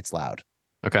course, when it gets loud.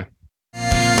 Okay.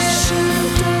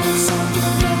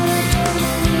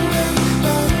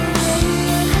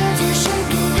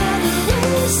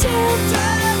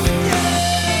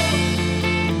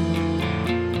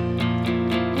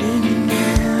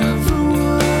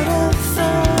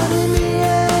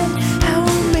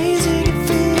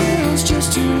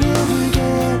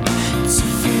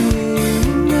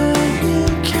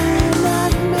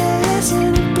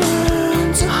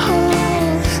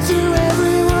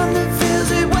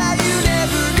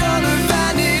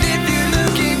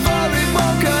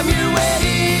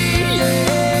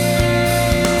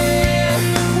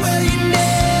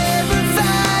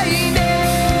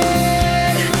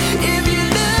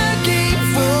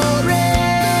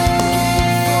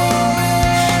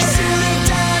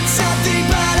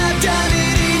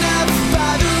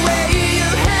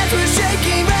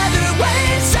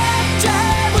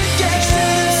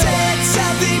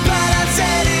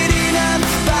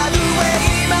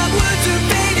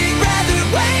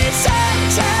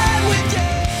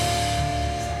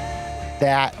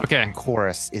 That Okay.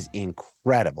 chorus is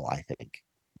incredible, I think.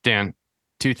 Dan,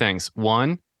 two things.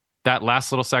 One, that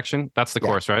last little section, that's the Yeah.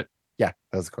 chorus, right? Yeah,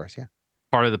 that was the chorus. Yeah.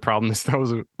 Part of the problem is that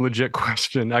was a legit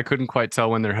question. I couldn't quite tell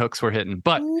when their hooks were hitting.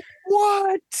 But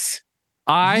What?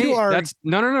 You are that's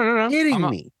no. Kidding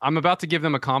me. I'm about to give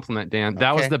them a compliment, Dan.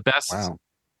 That was Okay. the best Wow.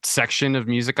 section of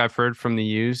music I've heard from the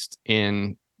Used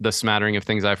in the smattering of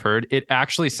things I've heard. It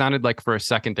actually sounded like for a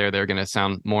second there, they're going to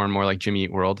sound more and more like Jimmy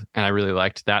Eat World. And I really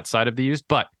liked that side of the Used.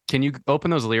 But can you open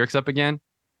those lyrics up again?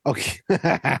 Okay.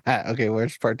 Okay.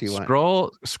 Which part do you want?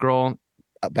 Scroll.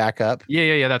 Back up.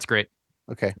 Yeah. That's great.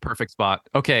 Okay. Perfect spot.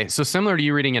 Okay. So similar to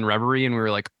you reading in Reverie, and we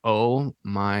were like, oh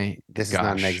my This is not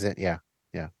an gosh. exit. Yeah.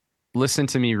 Listen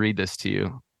to me read this to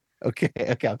you. Okay.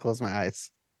 Okay. I'll close my eyes.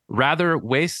 Rather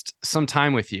waste some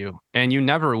time with you, and you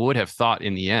never would have thought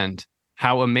in the end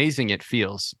how amazing it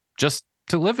feels just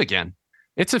to live again.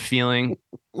 It's a feeling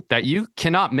that you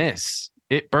cannot miss.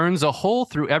 It burns a hole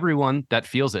through everyone that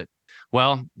feels it.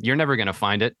 Well, you're never going to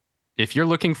find it. If you're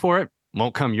looking for it,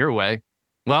 won't come your way.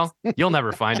 Well, you'll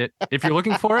never find it. If you're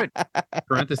looking for it,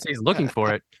 parentheses, looking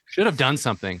for it, should have done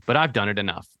something, but I've done it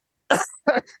enough.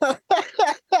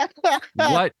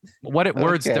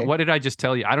 words Okay. what did I just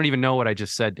tell you? I don't even know what I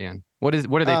just said, Dan. What are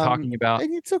they talking about?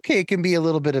 And it's okay. It can be a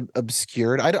little bit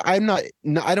obscured. I'm not.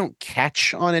 No, I don't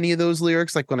catch on any of those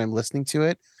lyrics. Like when I'm listening to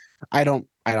it, I don't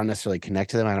necessarily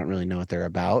connect to them. I don't really know what they're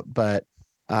about. But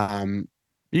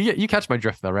You catch my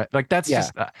drift though, right? Like that's Yeah.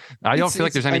 just I don't feel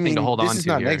like there's anything to hold on to. This is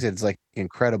not here. an exit. It's like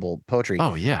incredible poetry.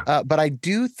 Oh yeah. But I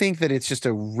do think that it's just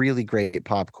a really great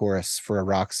pop chorus for a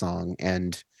rock song.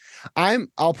 And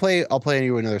I'll play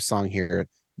you another song here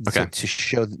Okay. to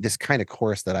show this kind of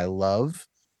chorus that I love.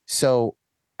 So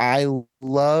I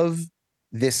love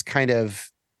this kind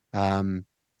of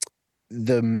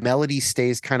the melody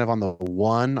stays kind of on the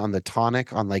one, on the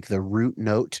tonic, on like the root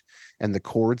note, and the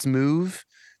chords move.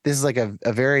 This is like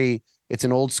it's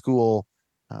an old school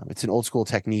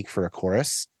technique for a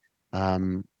chorus,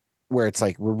 where it's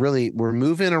like we're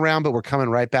moving around, but we're coming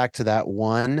right back to that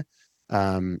one.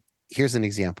 Here's an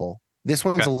example. This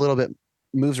one's Okay. a little bit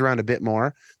moves around a bit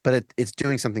more, but it's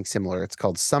doing something similar. It's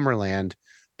called Summerland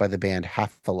by the band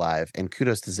Half Alive, and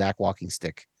kudos to Zach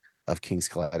Walkingstick of King's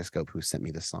Kaleidoscope who sent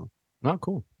me this song. Oh,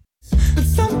 cool. But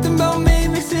something about me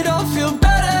makes it all feel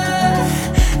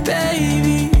better,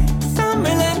 baby.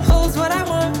 Summerland holds what I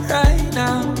want right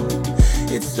now.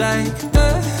 It's like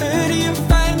the hoodie you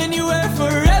find anywhere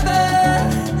forever,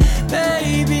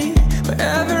 baby.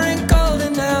 Wherever ain't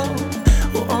golden now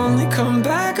will only come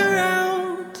back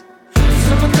around.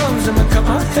 Summer comes, I'ma cut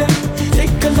my hair,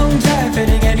 take a long drive,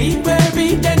 heading anywhere,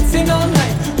 be dancing all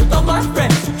night with all my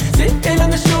friends, sitting on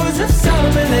the shores of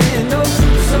Summerland. Oh,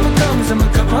 summer comes,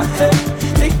 I'ma cut my hair,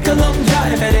 take a long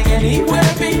drive, heading anywhere,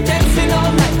 be dancing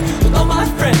all night with all my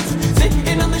friends,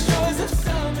 sitting on the shores of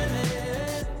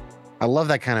Summerland. I love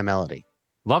that kind of melody.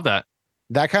 Love that.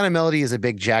 That kind of melody is a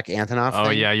big Jack Antonoff Oh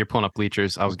thing. yeah, you're pulling up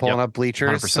bleachers. I was pulling yep. up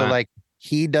bleachers. So 100%. like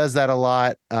he does that a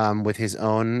lot with his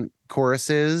own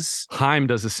choruses. Haim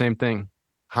does the same thing.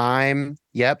 Haim,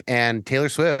 yep, and Taylor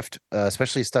Swift,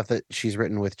 especially stuff that she's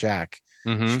written with Jack.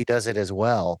 Mhm. She does it as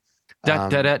well.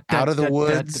 Out Out of the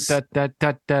Woods. I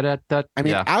mean,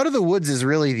 yeah. Out of the Woods is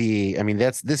really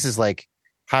this is like,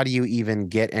 how do you even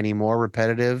get any more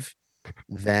repetitive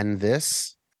than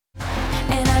this? And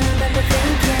I remember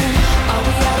thinking, are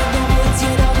we out of the woods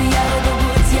yet? Are we out of the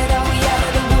woods yet? Are we out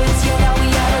of the woods yet? Are we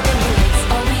out of the woods?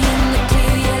 Are we in the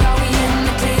clear yet? Are we in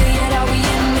the clear yet? Are we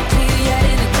in the clear yet?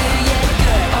 In the clear yet?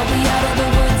 Good. Are we out of the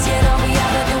woods yet? Are we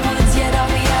out of the woods yet? Are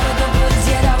we out of the woods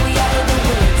yet? Are we out of the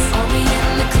woods? Are we in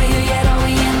the clear yet? Are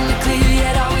we in the clear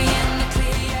yet? Are we in the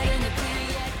clear yet? In the clear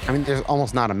yet? I mean, there's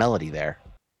almost not a melody there.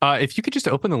 If you could just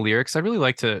open the lyrics, I'd really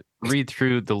like to read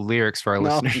through the lyrics for our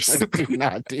listeners. do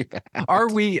not do that. Are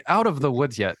we out of the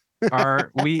woods yet?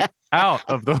 Are we out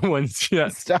of the woods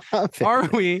yet? Stop it. Are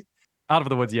we out of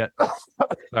the woods yet?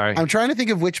 Sorry. I'm trying to think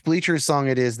of which Bleachers song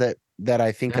it is that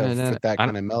I think of with that I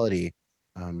kind of melody.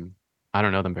 I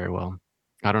don't know them very well.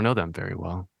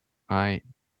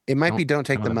 It might be Don't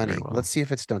Take know the them Money. very well. Let's see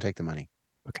if it's Don't Take the Money.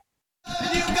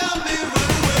 You got me running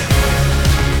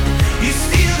away. You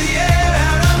steal the air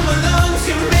out of my lungs.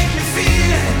 You make me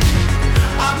feel it.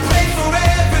 I pray for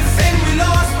everything we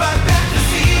lost, but back the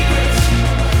secrets.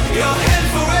 Your head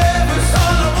forever's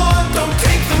all I want. Don't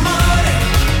take the money.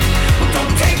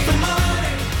 Don't take the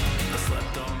money. I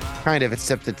slept on my Kind of,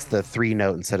 except it's the 3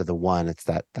 note instead of the 1. It's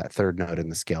that third note in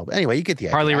the scale. But anyway, you get the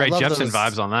idea. Harley I Rae love Jepsen those-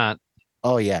 vibes on that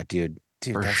Oh yeah, dude.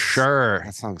 for that's- sure.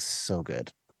 That song's so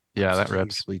good. Yeah, that Such a huge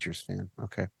rips. Bleachers fan.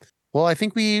 Okay. Well, I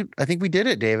think we did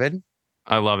it, David.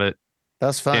 I love it. That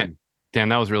was fun. Dan,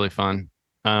 that was really fun.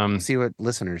 See what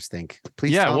listeners think.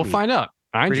 Please. Yeah, tell we'll me. find out.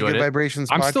 I Pretty enjoyed Good it. Vibrations.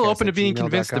 I'm still podcast open to at being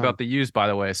convinced gmail.com. about the use, by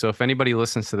the way. So if anybody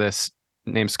listens to this,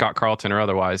 named Scott Carlton or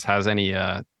otherwise, has any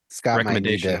Scott might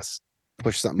need to recommendations.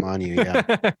 push something on you.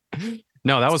 Yeah.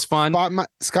 No, that was fun.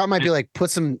 Scott might be like,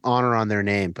 put some honor on their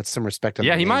name, put some respect on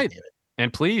Yeah, their he name, might. David.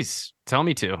 And please tell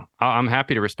me to. I'm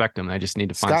happy to respect him. I just need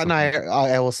to find Scott and something.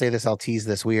 I will say this, I'll tease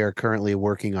this. We are currently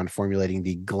working on formulating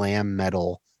the glam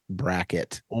metal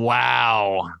bracket.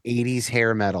 Wow. 80s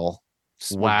hair metal.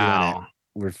 We're doing it. Wow.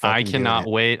 We're I fucking doing cannot it.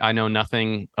 wait. I know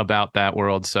nothing about that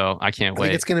world, so I can't I think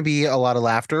wait. it's going to be a lot of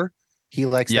laughter. He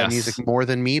likes that Yes. music more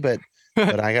than me, but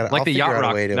I got Like the Yacht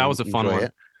Rock. That was a fun one.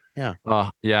 It. Oh,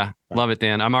 yeah. Love it,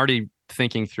 Dan. I'm already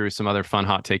thinking through some other fun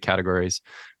hot take categories.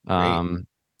 Great.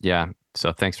 Yeah.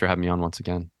 So thanks for having me on once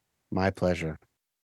again. My pleasure.